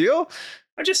big deal.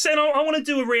 I'm just saying, I want to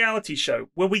do a reality show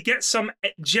where we get some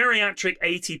geriatric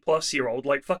 80-plus-year-old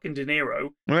like fucking De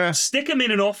Niro, stick him in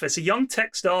an office, a young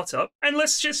tech startup, and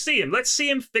let's just see him. Let's see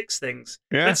him fix things.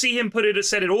 Yeah. Let's see him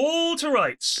set it all to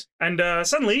rights. And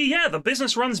suddenly, the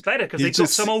business runs better because they've got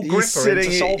some old gripper to solve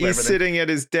everything. He's sitting at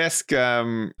his desk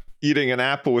eating an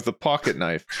apple with a pocket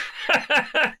knife.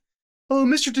 Oh,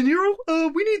 Mr. De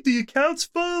Niro, we need the accounts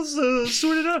files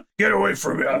sorted out. Get away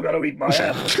from me, I've got to eat my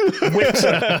apple.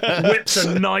 Whips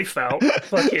a knife out.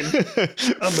 Fucking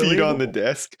feet on the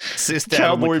desk.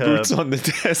 Cowboy boots on the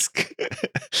desk.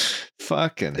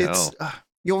 Fucking hell.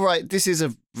 You're right. This is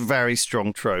a very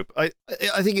strong trope. I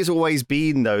think it's always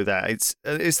been though that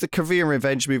it's the Korean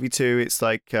revenge movie too. It's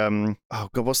like oh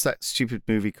god, what's that stupid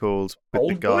movie called with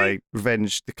Old the guy Boy?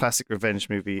 Revenge, the classic revenge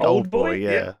movie, Old Boy?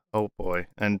 yeah, Old Boy,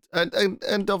 and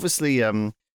obviously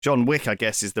John Wick, I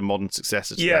guess, is the modern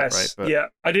successor to that, right?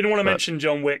 But, I didn't want to mention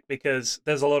John Wick because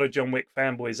there's a lot of John Wick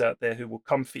fanboys out there who will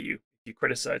come for you. You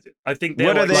criticize it. I think they're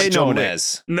what are they like known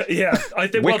as? I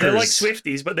think they're like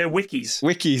Swifties, but they're wikis.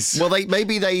 Wikis. Well,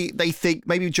 they think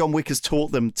maybe John Wick has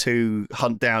taught them to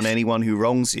hunt down anyone who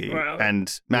wrongs you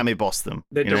and mammy boss them.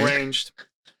 They're deranged.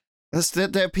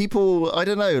 They're people. I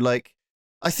don't know. Like,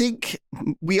 I think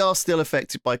we are still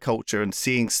affected by culture and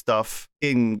seeing stuff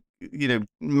in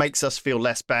makes us feel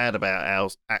less bad about our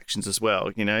actions as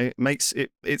well. It makes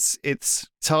it's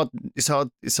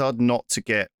hard not to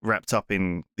get wrapped up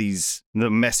in the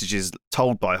messages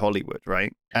told by Hollywood,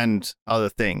 right? And other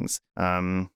things.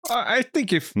 I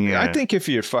think if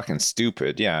you're fucking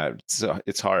stupid,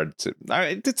 it's hard to.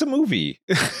 It's a movie.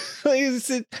 It's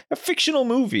a fictional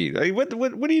movie. Like,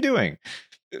 what are you doing?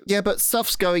 Yeah, but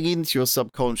stuff's going into your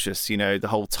subconscious, the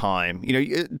whole time.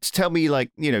 To tell me,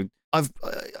 like,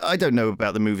 I don't know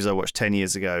about the movies I watched 10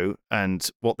 years ago and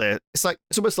what it's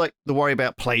almost like the worry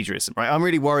about plagiarism, right? I'm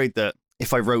really worried that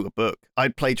if I wrote a book,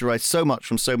 I'd plagiarize so much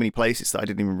from so many places that I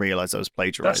didn't even realize I was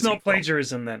plagiarizing. That's not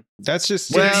plagiarism, then. That's just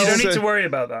you don't need to worry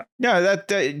about that. Yeah,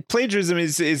 that plagiarism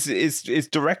is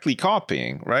directly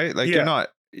copying, right? Like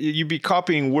you'd be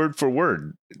copying word for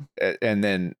word and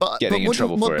then getting in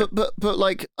trouble for it. But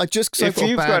like, just because if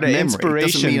you've got an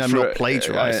inspiration doesn't mean I'm for not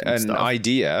plagiarizing an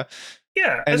idea.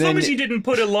 Yeah, as long as you didn't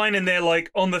put a line in there like,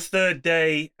 on the third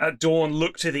day at dawn,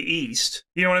 look to the east.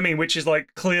 You know what I mean? Which is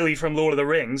like clearly from Lord of the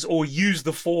Rings, or use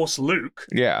the Force, Luke.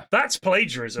 Yeah. That's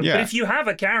plagiarism. Yeah. But if you have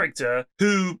a character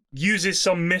who uses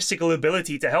some mystical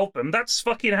ability to help him, that's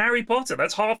fucking Harry Potter.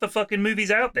 That's half the fucking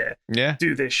movies out there. Yeah.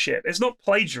 Do this shit. It's not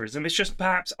plagiarism. It's just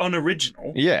perhaps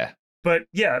unoriginal. Yeah. But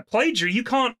yeah, you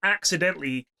can't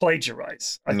accidentally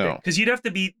plagiarize, I think, because you'd have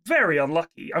to be very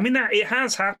unlucky. I mean, it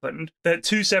has happened that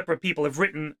two separate people have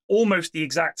written almost the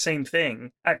exact same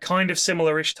thing at kind of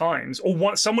similar-ish times,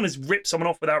 or someone has ripped someone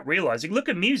off without realizing. Look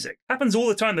at music. Happens all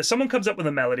the time that someone comes up with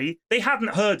a melody, they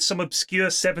hadn't heard some obscure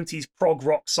 70s prog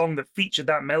rock song that featured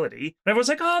that melody, and everyone's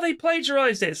like, oh, they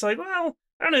plagiarized it. It's like, well,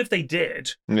 I don't know if they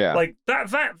did. Yeah. Like,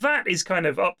 that is kind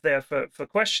of up there for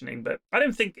questioning, but I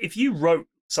don't think if you wrote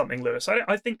something, Lewis,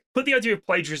 I think put the idea of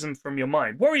plagiarism from your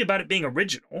mind. Worry about it being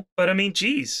original, but I mean,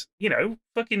 geez,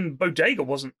 fucking Bodega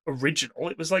wasn't original.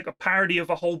 It was like a parody of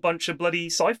a whole bunch of bloody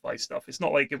sci-fi stuff. It's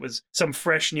not like it was some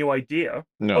fresh new idea.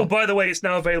 No. Oh, by the way, it's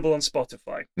now available on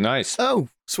Spotify. Nice. Oh,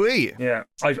 sweet. Yeah,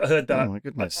 I've heard that. Oh my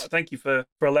goodness. Thank you for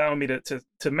allowing me to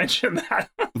mention that.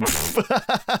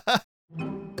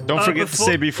 Don't forget to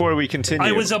say before we continue.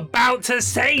 I was about to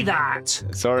say that.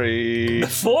 Sorry.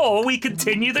 Before we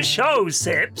continue the show,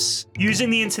 Sips, using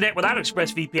the internet without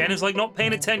ExpressVPN is like not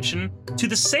paying attention to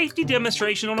the safety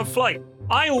demonstration on a flight.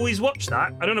 I always watch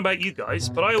that. I don't know about you guys,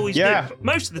 but I always do. But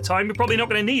most of the time, you're probably not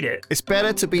going to need it. It's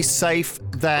better to be safe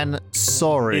than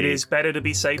sorry. It is better to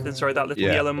be safe than sorry. That little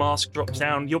yellow mask drops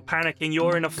down. You're panicking.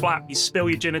 You're in a flap. You spill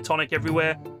your gin and tonic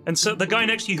everywhere. And so the guy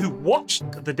next to you who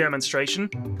watched the demonstration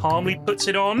calmly puts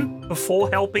it on before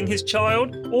helping his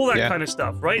child. All that kind of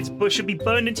stuff, right? It should be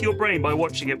burned into your brain by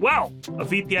watching it. Well, a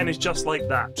VPN is just like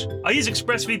that. I use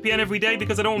ExpressVPN every day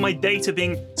because I don't want my data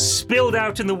being spilled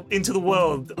out into the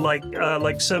world like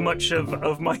so much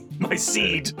of my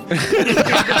seed.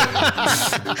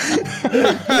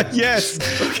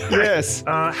 Yes.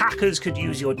 Hackers could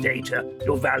use your data,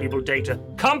 your valuable data.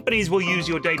 Companies will use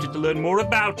your data to learn more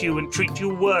about you and treat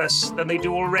you worse than they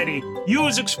do already.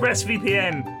 Use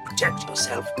ExpressVPN. Protect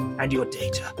yourself and your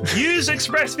data. Use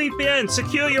ExpressVPN.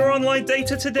 Secure your online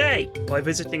data today by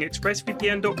visiting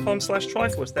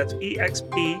expressvpn.com/Triforce. That's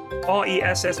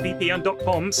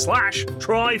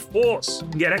expressvpn.com/Triforce. You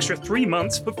can get extra 3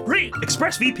 months for free.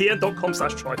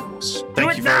 expressvpn.com/Triforce.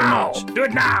 Thank you very much. Do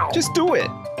it now. Just do it.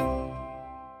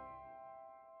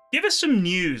 Give us some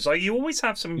news. You always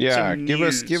have some. Yeah, some give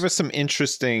news. us some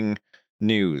interesting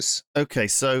news. Okay,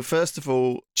 so first of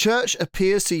all, church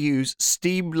appears to use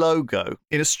Steam logo.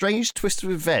 In a strange twist of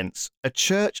events, a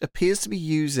church appears to be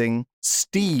using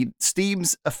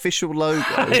Steam's official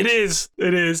logo. It is.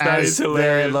 That is hilarious.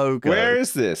 Their logo. Where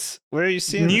is this? Where are you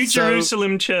seeing New this?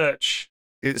 Jerusalem Church.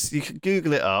 You can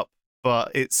Google it up,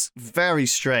 but it's very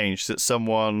strange that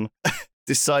someone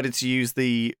decided to use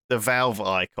the Valve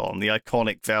icon, the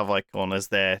iconic Valve icon, as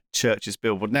their church's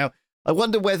billboard. Now, I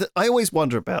always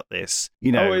wonder about this.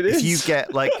 If you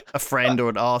get like a friend or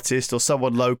an artist or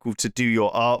someone local to do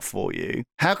your art for you,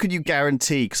 how can you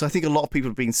guarantee? Because I think a lot of people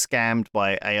have been scammed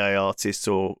by AI artists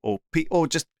or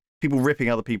just people ripping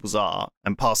other people's art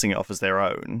and passing it off as their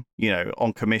own,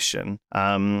 on commission.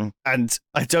 And I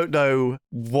don't know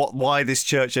why this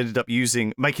church ended up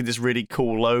making this really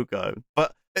cool logo,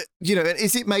 but.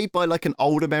 Is it made by like an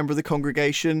older member of the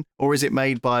congregation, or is it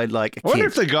made by like a kid? I wonder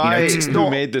if the guy who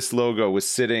made this logo was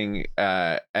sitting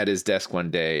at his desk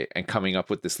one day and coming up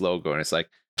with this logo, and it's like,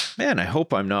 man, I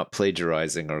hope I'm not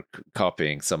plagiarizing or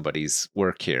copying somebody's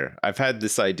work here. I've had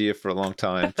this idea for a long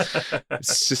time.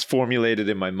 It's just formulated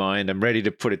in my mind. I'm ready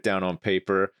to put it down on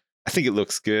paper. I think it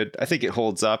looks good. I think it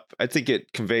holds up. I think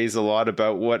it conveys a lot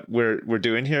about what we're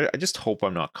doing here. I just hope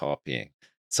I'm not copying.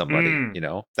 somebody.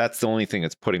 That's the only thing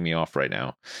that's putting me off right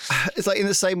now. It's like in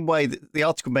the same way that the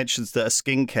article mentions that a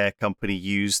skincare company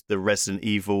used the Resident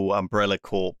Evil Umbrella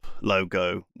Corp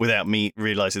logo without me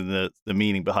realizing the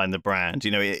meaning behind the brand.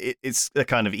 It's a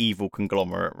kind of evil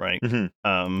conglomerate, right? And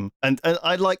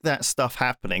I like that stuff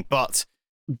happening, but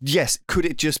yes, could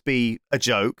it just be a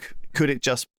joke? Could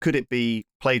it be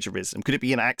plagiarism? Could it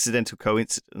be an accidental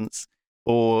coincidence?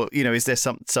 Or, is there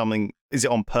something, is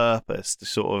it on purpose to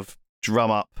sort of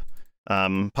drum up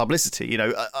publicity?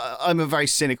 I'm a very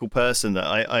cynical person that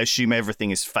I assume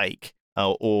everything is fake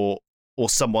or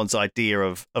someone's idea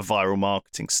of a viral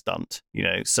marketing stunt,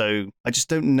 so I just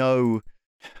don't know.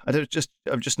 I'm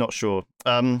just not sure.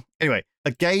 Anyway,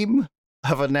 a game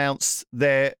have announced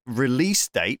their release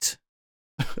date.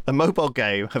 A mobile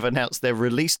game have announced their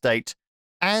release date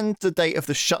and the date of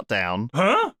the shutdown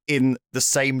in the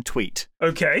same tweet.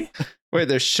 Okay. Wait,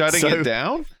 they're shutting it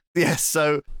down? Yes,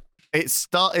 so it's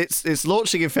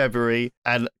launching in February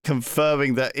and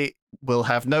confirming that it will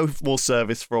have no more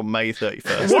service from May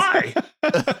 31st. Why?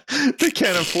 They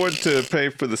can't afford to pay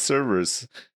for the servers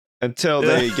until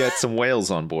they get some whales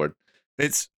on board.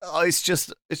 It's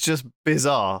just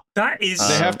bizarre. That is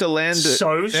they have to land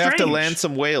so strange. They have to land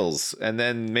some whales, and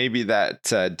then maybe that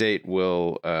date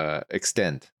will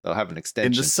extend. They'll have an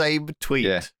extension in the same tweet.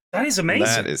 Yeah. That is amazing.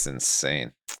 That is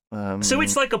insane. So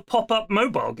it's like a pop-up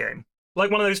mobile game, like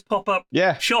one of those pop-up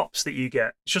shops that you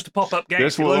get. It's just a pop-up game.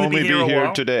 This will only be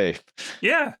here today.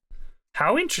 Yeah.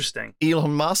 How interesting.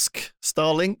 Elon Musk,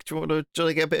 Starlink. Do you want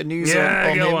to get a bit of news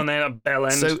on go him? on there, bell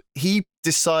end. So he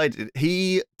decided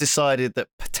that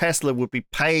Tesla would be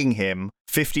paying him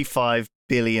 $55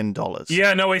 billion.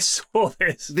 Yeah, no, I saw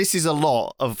this. This is a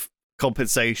lot of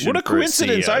compensation. What a for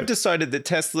coincidence. CEO. I've decided that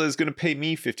Tesla is going to pay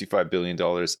me $55 billion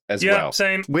as well. Yeah,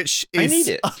 same. Which is, I need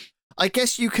it. I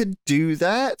guess you could do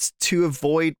that to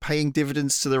avoid paying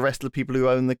dividends to the rest of the people who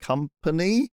own the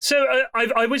company. So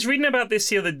I was reading about this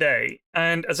the other day,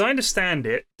 and as I understand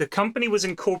it, the company was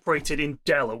incorporated in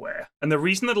Delaware. And the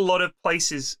reason that a lot of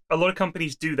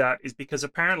companies do that is because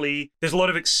apparently there's a lot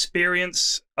of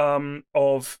experience I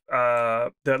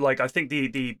think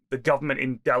the government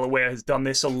in Delaware has done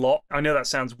this a lot. I know that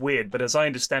sounds weird, but as I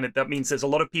understand it, that means there's a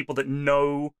lot of people that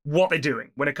know what they're doing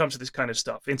when it comes to this kind of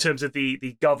stuff in terms of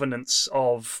the governance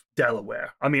of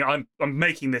Delaware. I mean, I'm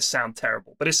making this sound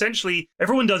terrible, but essentially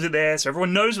everyone does it there, so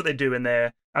everyone knows what they're doing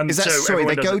there. And is that sorry?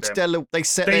 They go to Delaware. They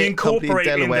set their company in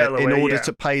Delaware in order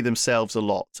to pay themselves a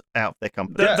lot out of their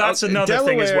company. That's another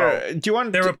thing as well. Do you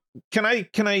want? Can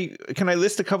I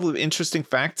list a couple of interesting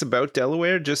facts about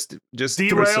Delaware? Just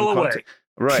derail away.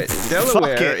 Right,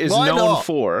 Delaware is known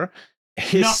for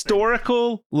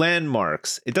historical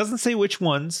landmarks. It doesn't say which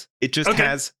ones. It just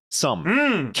has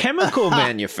some chemical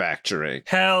manufacturing.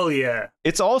 Hell yeah!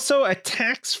 It's also a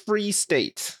tax-free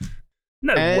state.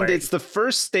 No way. It's the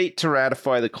first state to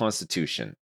ratify the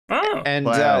Constitution. Oh, and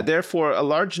therefore, a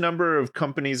large number of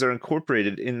companies are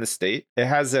incorporated in the state. It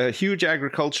has a huge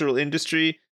agricultural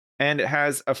industry, and it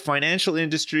has a financial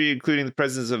industry, including the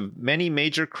presence of many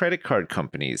major credit card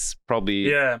companies, probably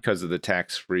because of the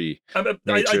tax-free nature of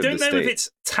the state. I don't know if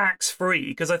it's tax-free,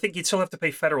 because I think you'd still have to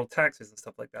pay federal taxes and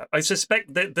stuff like that. I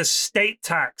suspect that the state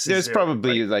tax is There's zero,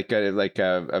 probably right? like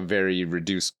a very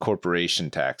reduced corporation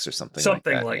tax or something like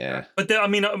that. But I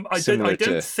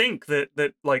don't think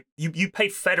that like you pay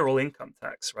federal income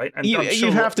tax, right? And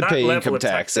you have to pay income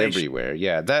tax taxation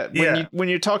everywhere. When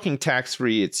you're talking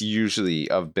tax-free, it's usually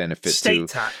of benefit state to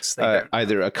tax,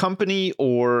 either a company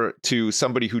or to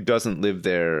somebody who doesn't live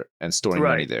there and storing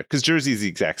money there. Because Jersey is the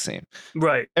exact same.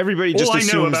 Right. Everybody just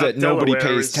assumes that nobody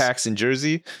pays tax in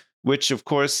Jersey, which of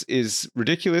course is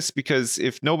ridiculous, because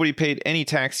if nobody paid any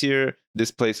tax here, this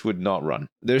place would not run.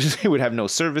 It would have no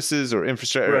services or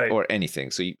infrastructure or anything.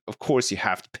 So of course you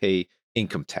have to pay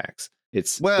income tax.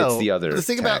 It's the other. The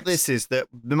thing about this is that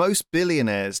the most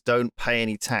billionaires don't pay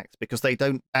any tax because they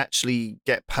don't actually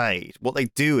get paid. What they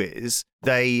do is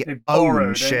they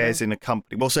own shares in a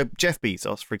company. Well, so Jeff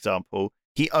Bezos, for example,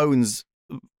 he owns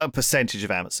a percentage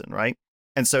of Amazon, right?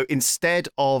 And so instead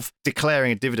of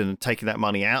declaring a dividend and taking that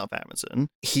money out of Amazon,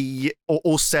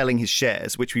 or selling his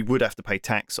shares, which we would have to pay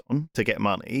tax on to get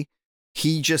money,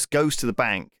 he just goes to the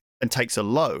bank and takes a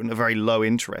loan, a very low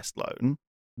interest loan,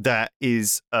 that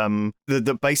is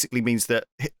that basically means that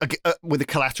with the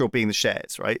collateral being the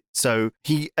shares, right? So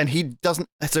when he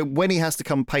has to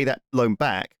come pay that loan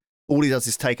back, all he does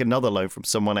is take another loan from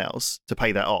someone else to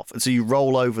pay that off. And so you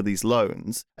roll over these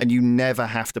loans and you never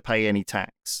have to pay any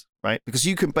tax, right? Because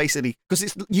you can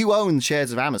you own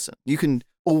shares of Amazon. You can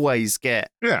always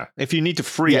get. Yeah, if you need to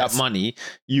free up Yes. money,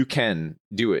 you can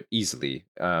do it easily.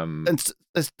 And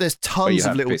there's But you tons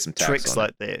have of to pay little some tax tricks on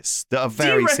like this that are Do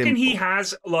very you reckon simple. he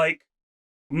has like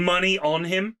money on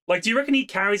him? Like, do you reckon he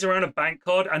carries around a bank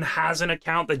card and has an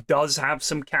account that does have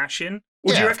some cash in? Or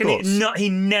do Yeah, you of reckon course. he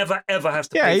never ever has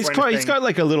to Yeah, pay he's for probably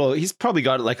anything? he's probably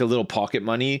got like a little pocket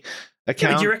money Yeah,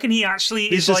 account. but do you reckon he actually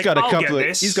He's is just like, got a I'll couple get of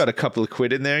this? he's got a couple of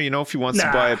quid in there, if he wants to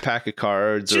Nah. buy a pack of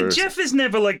cards or Jeff is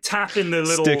never like tapping the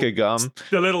little stick of gum.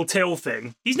 the little till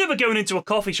thing. He's never going into a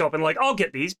coffee shop and like, I'll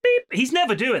get these. Beep. He's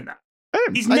never doing that.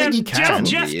 He's I never. think he can.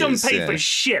 Jeff He doesn't is, pay yeah. for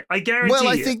shit. I guarantee. Well,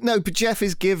 I you. think no, but Jeff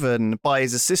is given by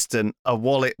his assistant a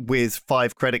wallet with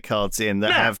 5 credit cards in that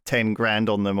No. have 10 grand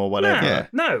on them or whatever. No, Yeah.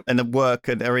 no. And the work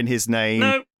are in his name.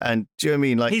 No. And do you know what I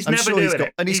mean? Like, He's I'm never sure he's doing got,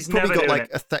 it. and he's He's probably never got doing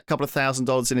like a couple of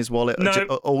 $1,000s in his wallet No. at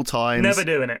all times. Never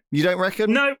doing it. You don't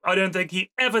reckon? No, I don't think he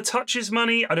ever touches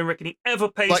money. I don't reckon he ever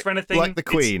pays Like- for anything. like the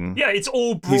Queen. It's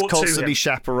all brought He's to constantly him.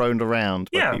 chaperoned around.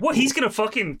 by Yeah, people. what, he's going to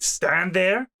fucking stand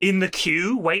there in the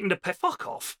queue waiting to pay? Fuck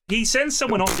off. He sends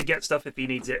someone off to get stuff if he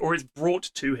needs it, or it's brought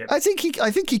to him. I think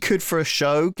he could for a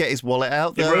show get his wallet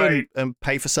out though Right. and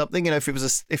pay for something. If it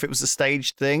was a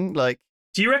staged thing, like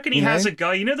Do you reckon he You has know? a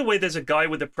guy? You know the way there's a guy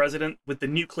with the president with the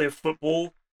nuclear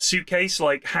football suitcase,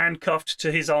 like handcuffed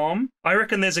to his arm? I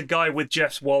reckon there's a guy with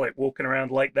Jeff's wallet walking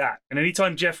around like that. And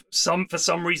anytime Jeff, for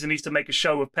some reason, needs to make a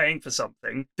show of paying for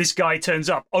something, this guy turns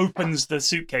up, opens the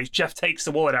suitcase, Jeff takes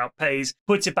the wallet out, pays,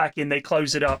 puts it back in, they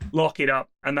close it up, lock it up,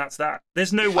 and that's that.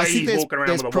 There's no I way think he's there's, walking around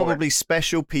there's with a probably wallet.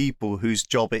 special people whose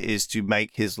job it is to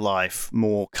make his life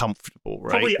more comfortable, right?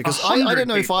 Probably Because 100 I don't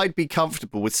know if people. I'd be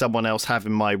comfortable with someone else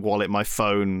having my wallet, my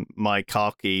phone, my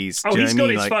car keys. Oh, Do you know he's what I got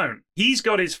mean? his Like, phone. He's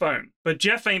got his phone. But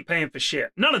Jeff ain't paying for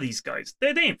shit. None of these guys.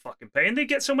 They ain't fucking paying. They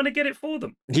get someone to get it for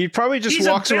them. He probably just He's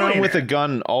a walks around with a billionaire.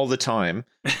 gun all the time,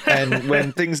 and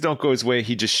when things don't go his way,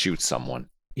 he just shoots someone.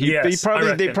 Yes, I They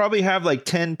reckon. probably have like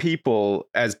 10 people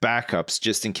as backups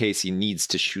just in case he needs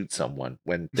to shoot someone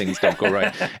when things don't go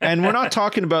right. And we're not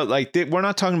talking about we're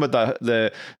not talking about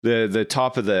the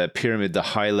top of the pyramid, the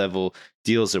high level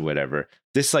deals or whatever.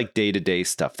 This like day-to-day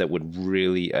stuff that would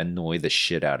really annoy the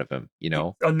shit out of him,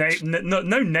 No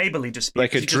neighborly disputes.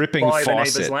 Like a You just dripping buy the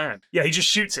neighbor's faucet. land. Yeah, he just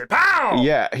shoots it. Pow!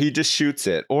 Yeah, he just shoots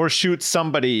it or shoots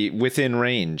somebody within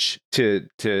range to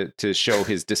show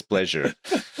his displeasure.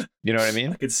 You know what I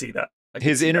mean? I could see that.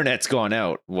 His internet's gone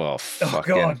out. Well,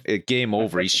 fucking God. game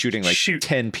over. He's shooting like Shoot.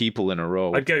 10 people in a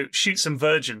row. I'd go shoot some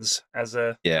virgins as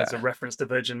a reference to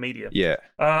Virgin Media. Yeah.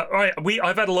 Right,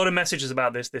 I've had a lot of messages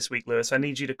about this week, Lewis. I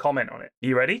need you to comment on it. Are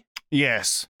you ready?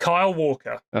 yes. Kyle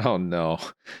Walker. Oh no.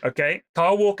 Okay,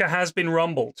 Kyle Walker has been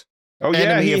rumbled. Oh yeah,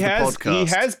 Enemy he of the has. He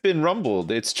podcast. has been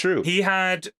rumbled. It's true. He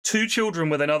had 2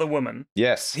 children with another woman.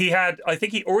 Yes. I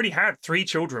think he already had 3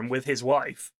 children with his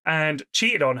wife and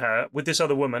cheated on her with this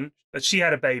other woman. She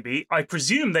had a baby. I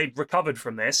presume they'd recovered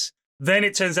from this. Then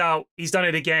it turns out he's done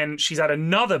it again. She's had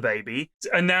another baby.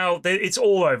 And now it's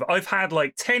all over. I've had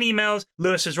like 10 emails.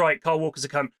 Lewis is right. Kyle Walker's a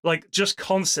cunt. Like just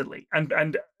constantly.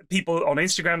 And people on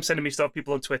Instagram sending me stuff,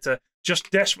 people on Twitter, just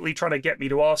desperately trying to get me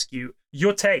to ask you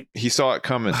your take. He saw it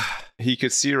coming. He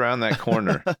could see around that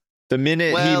corner. The minute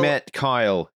he Well, met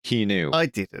Kyle, he knew. I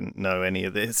didn't know any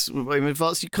of this. In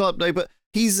advance, you can't know, but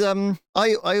he's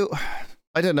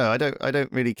I don't know. I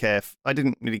don't really care. I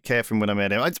didn't really care for him when I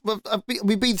met him.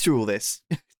 We've been through all this.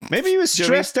 Maybe he was Do you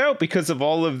know what I mean? stressed out because of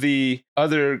all of the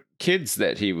other kids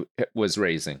that he was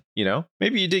raising. You know,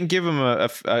 maybe you didn't give him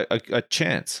a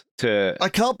chance to. I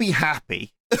can't be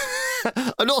happy.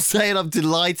 I'm not saying I'm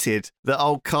delighted that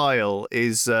old Kyle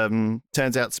is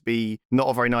turns out to be not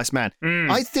a very nice man.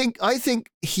 Mm. I think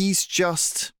he's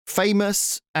just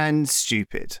famous and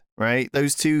stupid, right?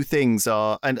 Those two things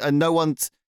are, and no one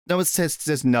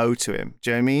says no to him. Do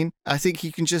you know what I mean? I think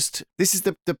he can just. This is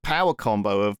the power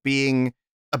combo of being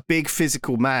a big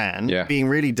physical man, Yeah. being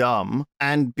really dumb,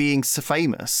 and being so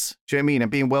famous. Do you know what I mean?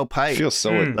 And being well paid. I feel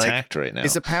so Mm. attacked right now.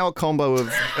 It's a power combo of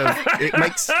it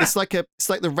makes it's like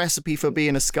the recipe for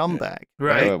being a scumbag.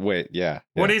 Right. Wait, yeah.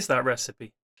 What is that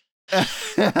recipe?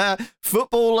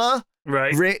 Footballer,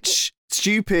 Right. rich,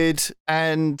 stupid,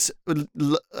 and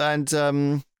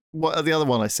what are the other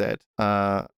one I said?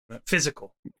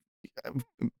 Physical.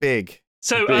 Big.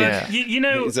 So Yeah. you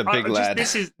know, He's a big lad.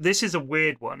 This is a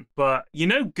weird one, but you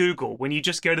know, Google, when you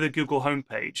just go to the Google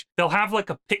homepage, they'll have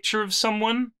like a picture of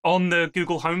someone on the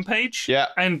Google homepage. Yeah.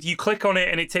 And you click on it,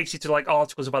 and it takes you to like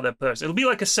articles about that person. It'll be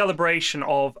like a celebration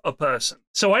of a person.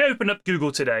 So I opened up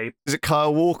Google today. Is it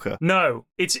Kyle Walker? No,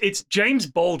 it's James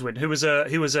Baldwin, who was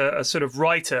a sort of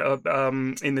writer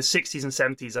in the 60s and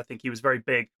 70s. I think he was very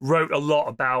big. Wrote a lot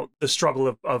about the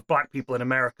struggle of black people in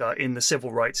America in the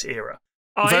civil rights era.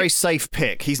 Very safe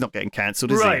pick. He's not getting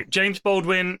cancelled, is he? Right, James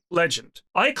Baldwin, legend.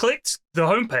 I clicked the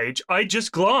homepage. I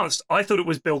just glanced. I thought it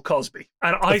was Bill Cosby.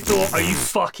 And I thought, are you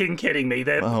fucking kidding me?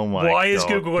 Why has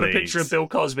Google got a picture of Bill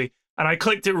Cosby? And I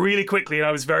clicked it really quickly, and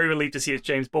I was very relieved to see it's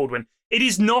James Baldwin. It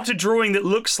is not a drawing that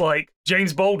looks like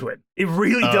James Baldwin. It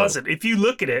really doesn't. If you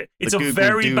look at it, it's a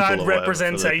very bad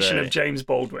representation of James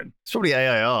Baldwin. It's probably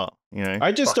AIR. You know,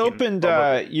 I just opened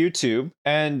YouTube,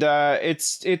 and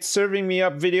it's serving me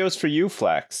up videos for you,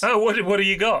 Flax. Oh, what do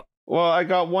you got? Well, I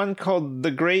got one called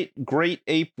The Great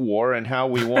Ape War and How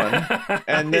We Won.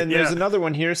 And then there's another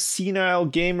one here, Senile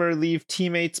Gamer Leave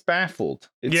Teammates Baffled.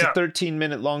 It's a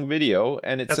 13-minute long video,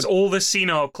 and it's all the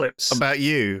senile clips. About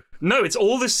you. No, it's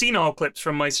all the senile clips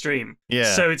from my stream.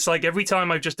 Yeah. So it's like every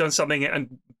time I've just done something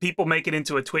and people make it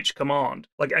into a Twitch command,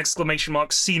 like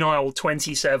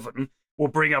 !senile27 will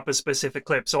bring up a specific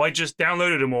clip. So I just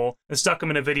downloaded them all and stuck them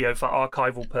in a video for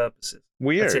archival purposes.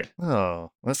 Weird. That's it.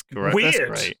 Oh, that's great. Weird.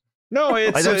 That's great. No,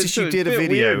 I noticed you did a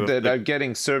video weird that I'm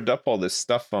getting served up all this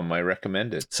stuff on my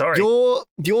recommended. Sorry. Your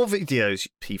videos,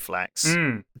 P-Flax.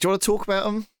 Do you want to talk about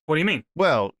them? What do you mean?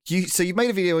 Well, you made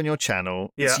a video on your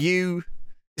channel. Yeah.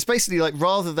 It's basically like,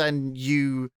 rather than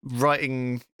you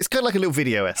writing, it's kind of like a little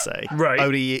video essay. Right.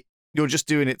 Only you're just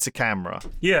doing it to camera.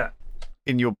 Yeah.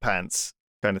 In your pants,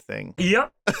 kind of thing.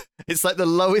 Yep. It's like the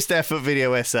lowest effort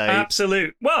video essay.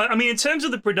 Absolute. Well, I mean, in terms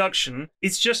of the production,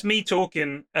 it's just me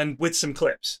talking and with some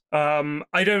clips. I'm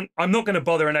not going to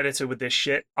bother an editor with this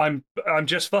shit. I'm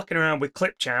just fucking around with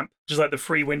Clipchamp, just like the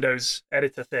free Windows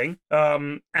editor thing.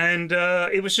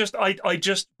 It was just,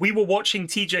 we were watching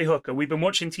TJ Hooker. We've been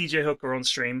watching TJ Hooker on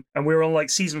stream, and we're on like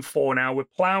season 4 now. We're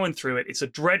plowing through it. It's a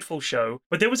dreadful show,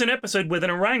 but there was an episode with an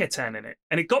orangutan in it,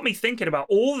 and it got me thinking about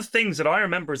all the things that I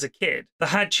remember as a kid that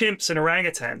had chimps and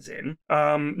orangutans in.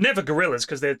 Never gorillas,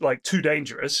 because they're like too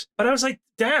dangerous. But I was like,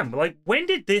 damn, like, when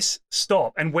did this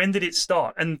stop, and when did it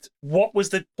start, and what was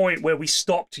the point where we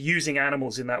stopped using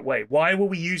animals in that way? Why were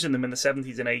we using them in the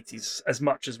 70s and 80s as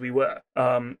much as we were?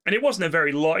 And it wasn't a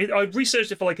very long. I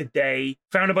researched it for like a day,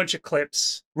 found a bunch of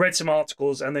clips, read some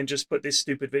articles, and then just put this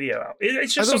stupid video out.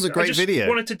 It's just, that was a great video. I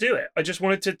wanted to do it. I just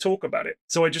wanted to talk about it.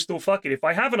 So I just thought, fuck it. If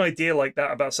I have an idea like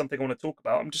that about something I want to talk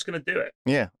about, I'm just going to do it.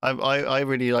 Yeah, I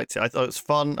really liked it. I thought it was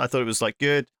fun. I thought it was like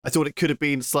good. I thought it could have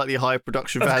been slightly higher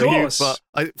production value, but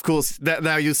of course,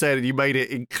 now you're saying you made it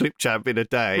in Clipchamp in a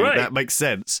day. Right. That makes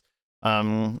sense.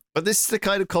 But this is the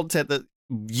kind of content that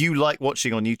you like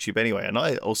watching on YouTube anyway, and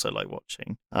I also like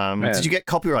watching. Did you get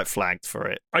copyright flagged for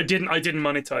it? I didn't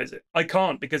monetize it. I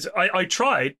can't, because I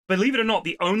tried. Believe it or not,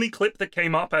 the only clip that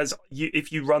came up as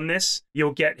if you run this,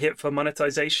 you'll get hit for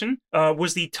monetization,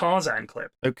 was the Tarzan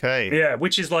clip. Okay. Yeah,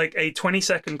 which is like a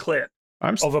 20-second clip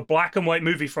of a black and white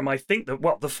movie from, I think, the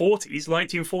 40s,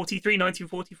 1943,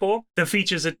 1944, that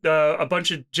features a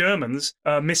bunch of Germans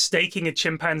mistaking a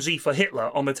chimpanzee for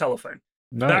Hitler on the telephone.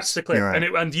 Nice. That's the clip. Right.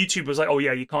 And YouTube was like, oh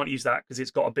yeah, you can't use that because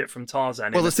it's got a bit from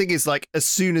Tarzan. Well, the thing is, like, as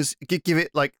soon as give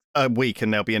it like a week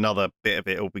and there'll be another bit of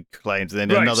it will be claimed, and then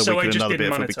another week and another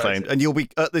bit of it will be claimed, and you'll be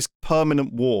at this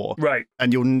permanent war, right?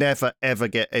 And you'll never ever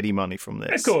get any money from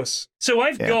this. Of course. So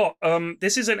I've got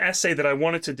this is an essay that I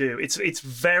wanted to do. It's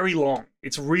very long.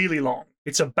 It's really long.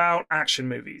 It's about action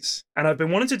movies, and I've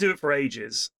been wanting to do it for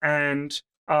ages. And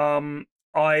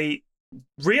I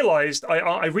realized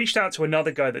I reached out to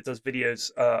another guy that does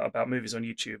videos about movies on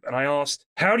YouTube, and I asked,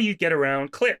 how do you get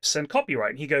around clips and copyright?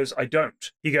 And he goes, I don't.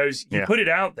 He goes, you put it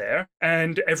out there,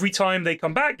 and every time they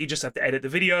come back, you just have to edit the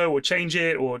video or change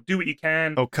it or do what you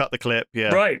can. Or cut the clip,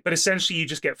 Right, but essentially you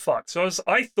just get fucked. So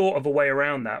I thought of a way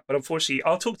around that, but unfortunately,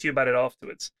 I'll talk to you about it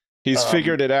afterwards. He's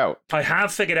figured it out. I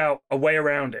have figured out a way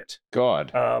around it.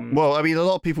 God. Well, I mean, a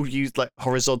lot of people use like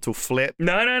horizontal flip.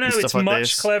 No. It's like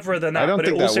much cleverer than that, but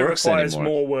it also requires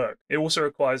more work. It also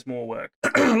requires more work.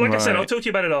 Like I said, I'll talk to you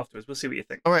about it afterwards. We'll see what you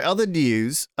think. All right, other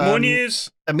news. More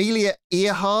news. Amelia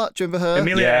Earhart, do you remember her?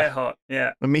 Amelia Earhart,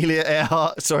 yeah. Amelia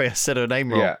Earhart. Sorry, I said her name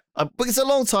wrong. Yeah. But it's a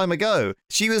long time ago.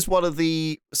 She was one of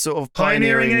the sort of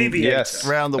pioneering aviators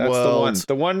around the world.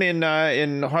 The one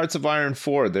in Hearts of Iron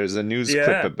 4. There's a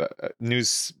newspaper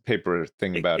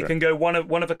thing about her. It can go one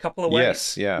of a couple of ways.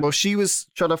 Yes, yeah. Well, she was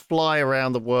trying to fly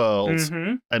around the world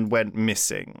and went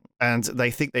missing. And they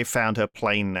think they found her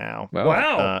plane now.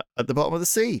 Wow. At the bottom of the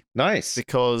sea. Nice.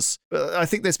 Because I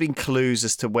think there's been clues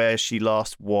as to where she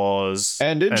last was.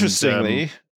 And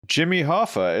interestingly, Jimmy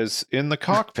Hoffa is in the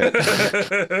cockpit.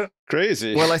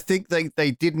 Crazy. Well, I think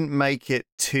they didn't make it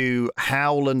to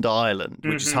Howland Island,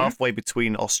 which is halfway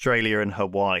between Australia and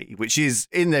Hawaii, which is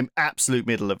in the absolute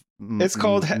middle of It's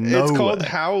called nowhere.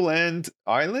 Howland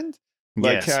Island?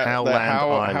 Like Yes, Howland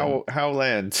Island.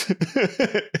 Howland.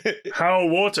 How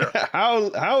water.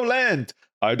 Howland.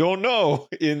 I don't know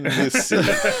in this sea.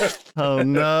 Oh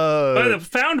no!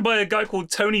 Found by a guy called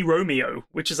Tony Romeo,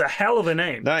 which is a hell of a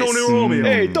name. Nice. Tony Romeo.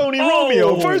 Hey, Tony Oh,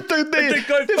 Romeo. First, I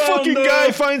think I the found fucking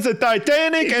guy finds the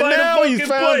Titanic, he and found a now he's fucking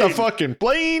found a plane. fucking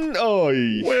plane.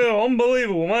 Oh, Well,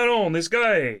 unbelievable, man. On this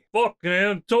guy,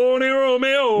 fucking Tony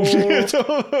Romeo.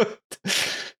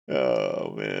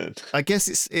 Oh man. I guess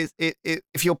it's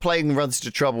if you're playing Runs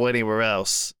to Trouble anywhere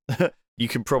else, you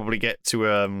can probably get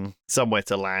to somewhere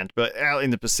to land. But out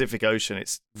in the Pacific Ocean,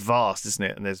 it's vast, isn't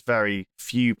it? And there's very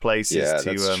few places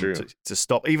to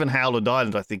stop. Even Howland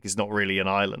Island, I think, is not really an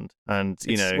island. And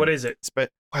what is it?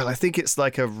 Well, I think it's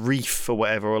like a reef or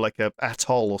whatever, or like a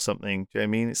atoll or something. Do you know what I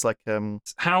mean? It's like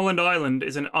Howland Island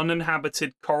is an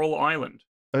uninhabited coral island.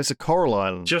 Oh, it's a coral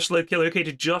island. Just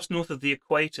located just north of the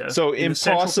equator. So in the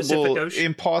Central Pacific Ocean.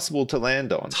 impossible to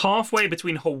land on. It's halfway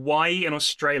between Hawaii and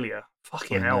Australia.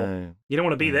 Fucking hell. No. You don't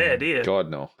want to be there, do you? God,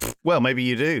 no. Well, maybe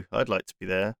you do. I'd like to be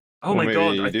there. Oh Well, my maybe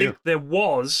God. you I do. think there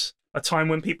was a time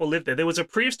when people lived there. There was a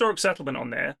prehistoric settlement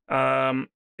on there.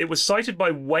 It was sighted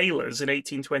by whalers in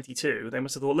 1822. They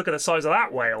must have thought, look at the size of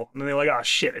that whale. And then they were like, oh,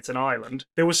 shit, it's an island.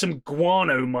 There was some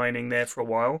guano mining there for a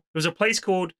while. There was a place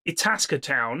called Itasca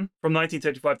Town from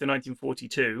 1935 to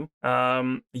 1942.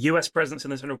 U.S. presence in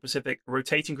the Central Pacific, a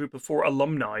rotating group of 4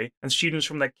 alumni and students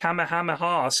from the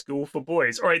Kamehameha School for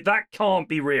Boys. All right, that can't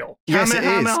be real. Yes, it is.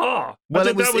 Kamehameha. Well,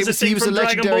 he he was a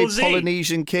legendary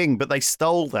Polynesian king, but they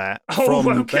stole that Oh, from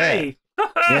okay.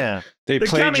 Yeah. They The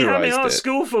plagiarized Kamehameha it.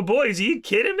 School for Boys. Are you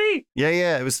kidding me?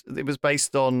 Yeah. It was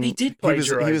based on. He did He was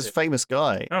plagiarize a it. famous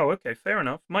guy. Oh, okay, fair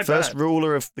enough. My First bad.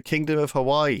 ruler of the Kingdom of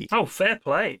Hawaii. Oh, fair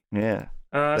play. Yeah.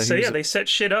 So he yeah, was- they set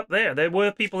shit up there. There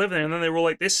were people living there, and then they were all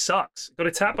like, "This sucks." Got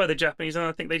attacked by the Japanese, and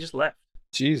I think they just left.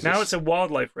 Jesus. Now it's a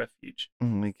wildlife refuge. There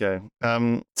we go.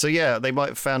 So yeah, they might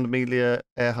have found Amelia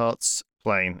Earhart's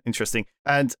plane. Interesting.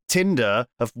 And Tinder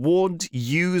have warned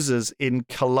users in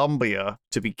Colombia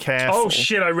to be careful. Oh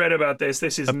shit! I read about this.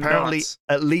 This is Apparently, nuts.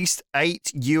 at least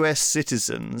 8 U.S.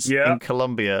 citizens Yeah. in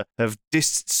Colombia have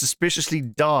suspiciously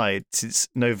died since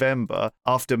November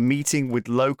after meeting with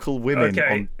local women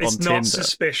Okay, on it's Tinder. not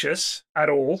suspicious at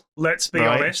all. Let's be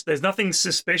Right. honest. There's nothing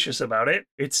suspicious about it.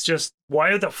 It's just,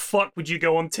 why the fuck would you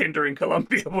go on Tinder in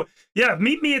Colombia? Yeah,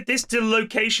 meet me at this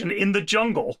location in the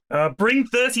jungle. Bring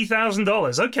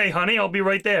 $30,000. Okay, honey, I'll be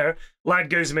right there. Lad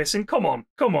goes missing. Come on.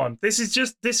 This is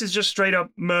just straight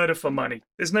up murder for money.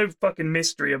 There's no fucking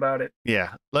mystery about it.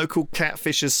 Yeah. Local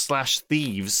catfishers /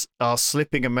 thieves are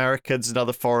slipping Americans and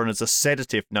other foreigners a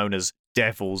sedative known as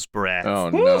devil's breath. Oh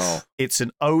Woof. no. It's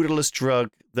an odorless drug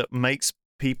that makes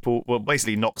people, well,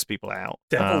 basically knocks people out.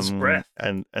 Devil's breath.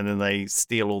 And then they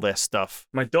steal all their stuff.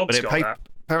 My dog's got that.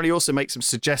 Apparently also makes them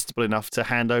suggestible enough to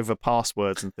hand over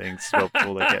passwords and things as well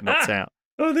before they get knocked out.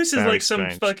 Oh, this is Very like some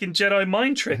strange. fucking Jedi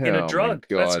mind trick in Oh a my drug.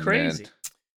 God, That's crazy. man.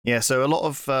 Yeah, so a lot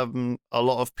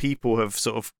of people have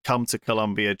sort of come to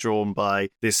Colombia drawn by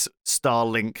this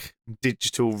Starlink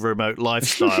digital remote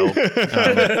lifestyle,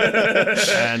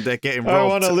 and they're getting robbed. I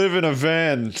want to live in a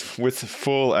van with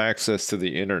full access to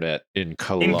the internet in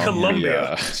Colombia. In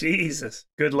Colombia. Jesus.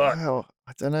 Good luck. Well,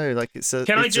 I don't know. Like it's a.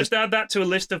 Can I it's just add that to a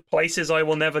list of places I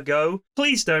will never go?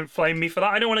 Please don't flame me for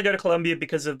that. I don't want to go to Colombia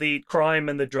because of the crime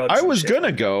and the drugs. I and was shit.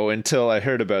 gonna go until I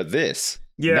heard about this.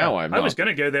 Yeah, Now I'm I was not.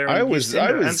 going to go there. And I use was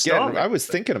Tinder and Starlink. I was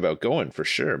thinking about going for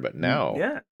sure, but now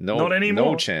Yeah, no, not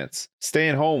anymore. no chance.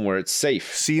 Staying home where it's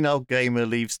safe. Senile gamer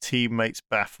leaves teammates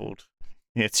baffled.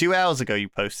 Yeah, 2 hours ago you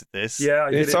posted this. Yeah,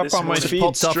 I did It's it up this on my morning. Just feed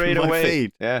popped up straight in my away.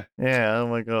 feed. Yeah. Yeah. Oh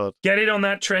my god. Get it on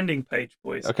that trending page,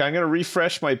 boys. Okay, I'm gonna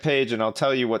refresh my page and I'll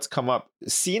tell you what's come up.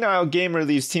 Senile gamer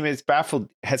leaves teammates baffled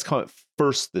has come up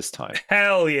first this time.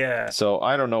 Hell yeah, So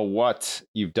I don't know what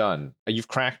you've done. You've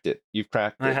cracked it. You've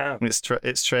cracked it. I have.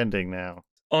 It's trending now.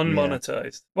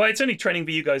 Unmonetized. Well, it's only trending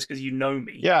for you guys because you know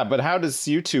me. Yeah, but how does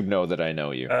YouTube know that I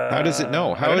know you? How does it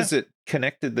know? I How don't has it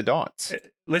connected the dots?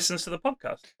 It listens to the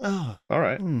podcast. Oh. All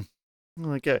right. There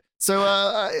we go. So,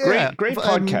 Great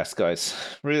podcast, guys.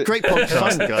 Really Great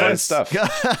podcast, fun, guys. Fun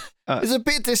stuff. It's a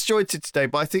bit disjointed today,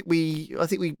 but I think we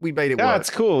made it Yeah, work. it's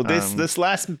cool. This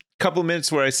last couple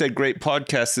minutes where I said great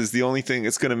podcast is the only thing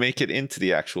that's going to make it into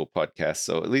the actual podcast.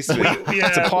 So at least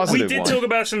it's a positive we did one. talk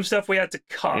about some stuff we had to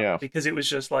cut Yeah. because it was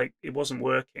just like it wasn't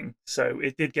working, so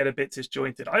it did get a bit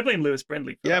disjointed. I blame Lewis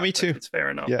Brindley. For Yeah, that, me but too. It's fair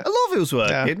enough. Yeah. A lot of it was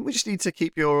working. Yeah. We just need to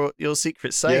keep your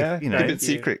secret safe. Yeah, you know. keep it Thank you.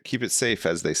 secret, keep it safe,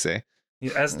 as they say.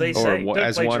 As they Or say, don't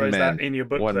as one plagiarize man- that in your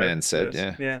book. one though, man said,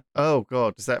 because- yeah. Oh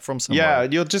God, is that from somewhere? Yeah,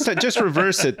 you'll just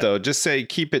reverse it though. Just say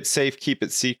keep it safe, keep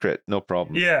it secret, no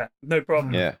problem. Yeah, no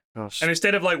problem. Yeah. Gosh, And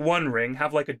instead of like one ring,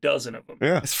 have like a dozen of them.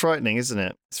 Yeah. it's frightening, isn't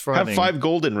it? It's Have frightening. 5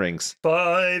 golden rings.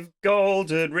 5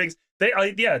 golden rings.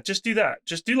 Just do that.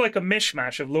 Just do like a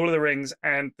mishmash of Lord of the Rings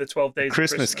and the 12 Days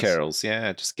Christmas of Christmas. carols.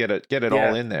 Yeah, just get it Yeah.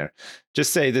 all in there.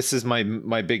 Just say this is my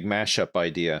big mashup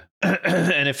idea.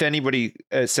 And if anybody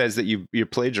says that you're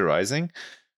plagiarizing,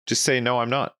 just say no, I'm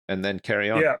not, and then carry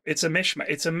on. Yeah, it's a mishmash.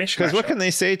 It's a mishmash. Because what can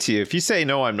they say to you if you say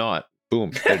no, I'm not?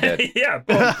 Boom, they're dead. Yeah,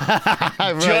 boom.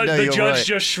 Right, no, The you're judge right.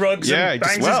 just shrugs Yeah, and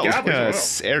just bangs his gavel. yeah, Well.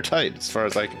 it's airtight as far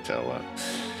as I can tell.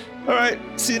 All right,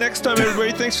 see you next time,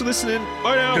 everybody. Thanks for listening.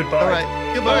 Bye now. Goodbye. All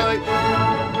right, goodbye.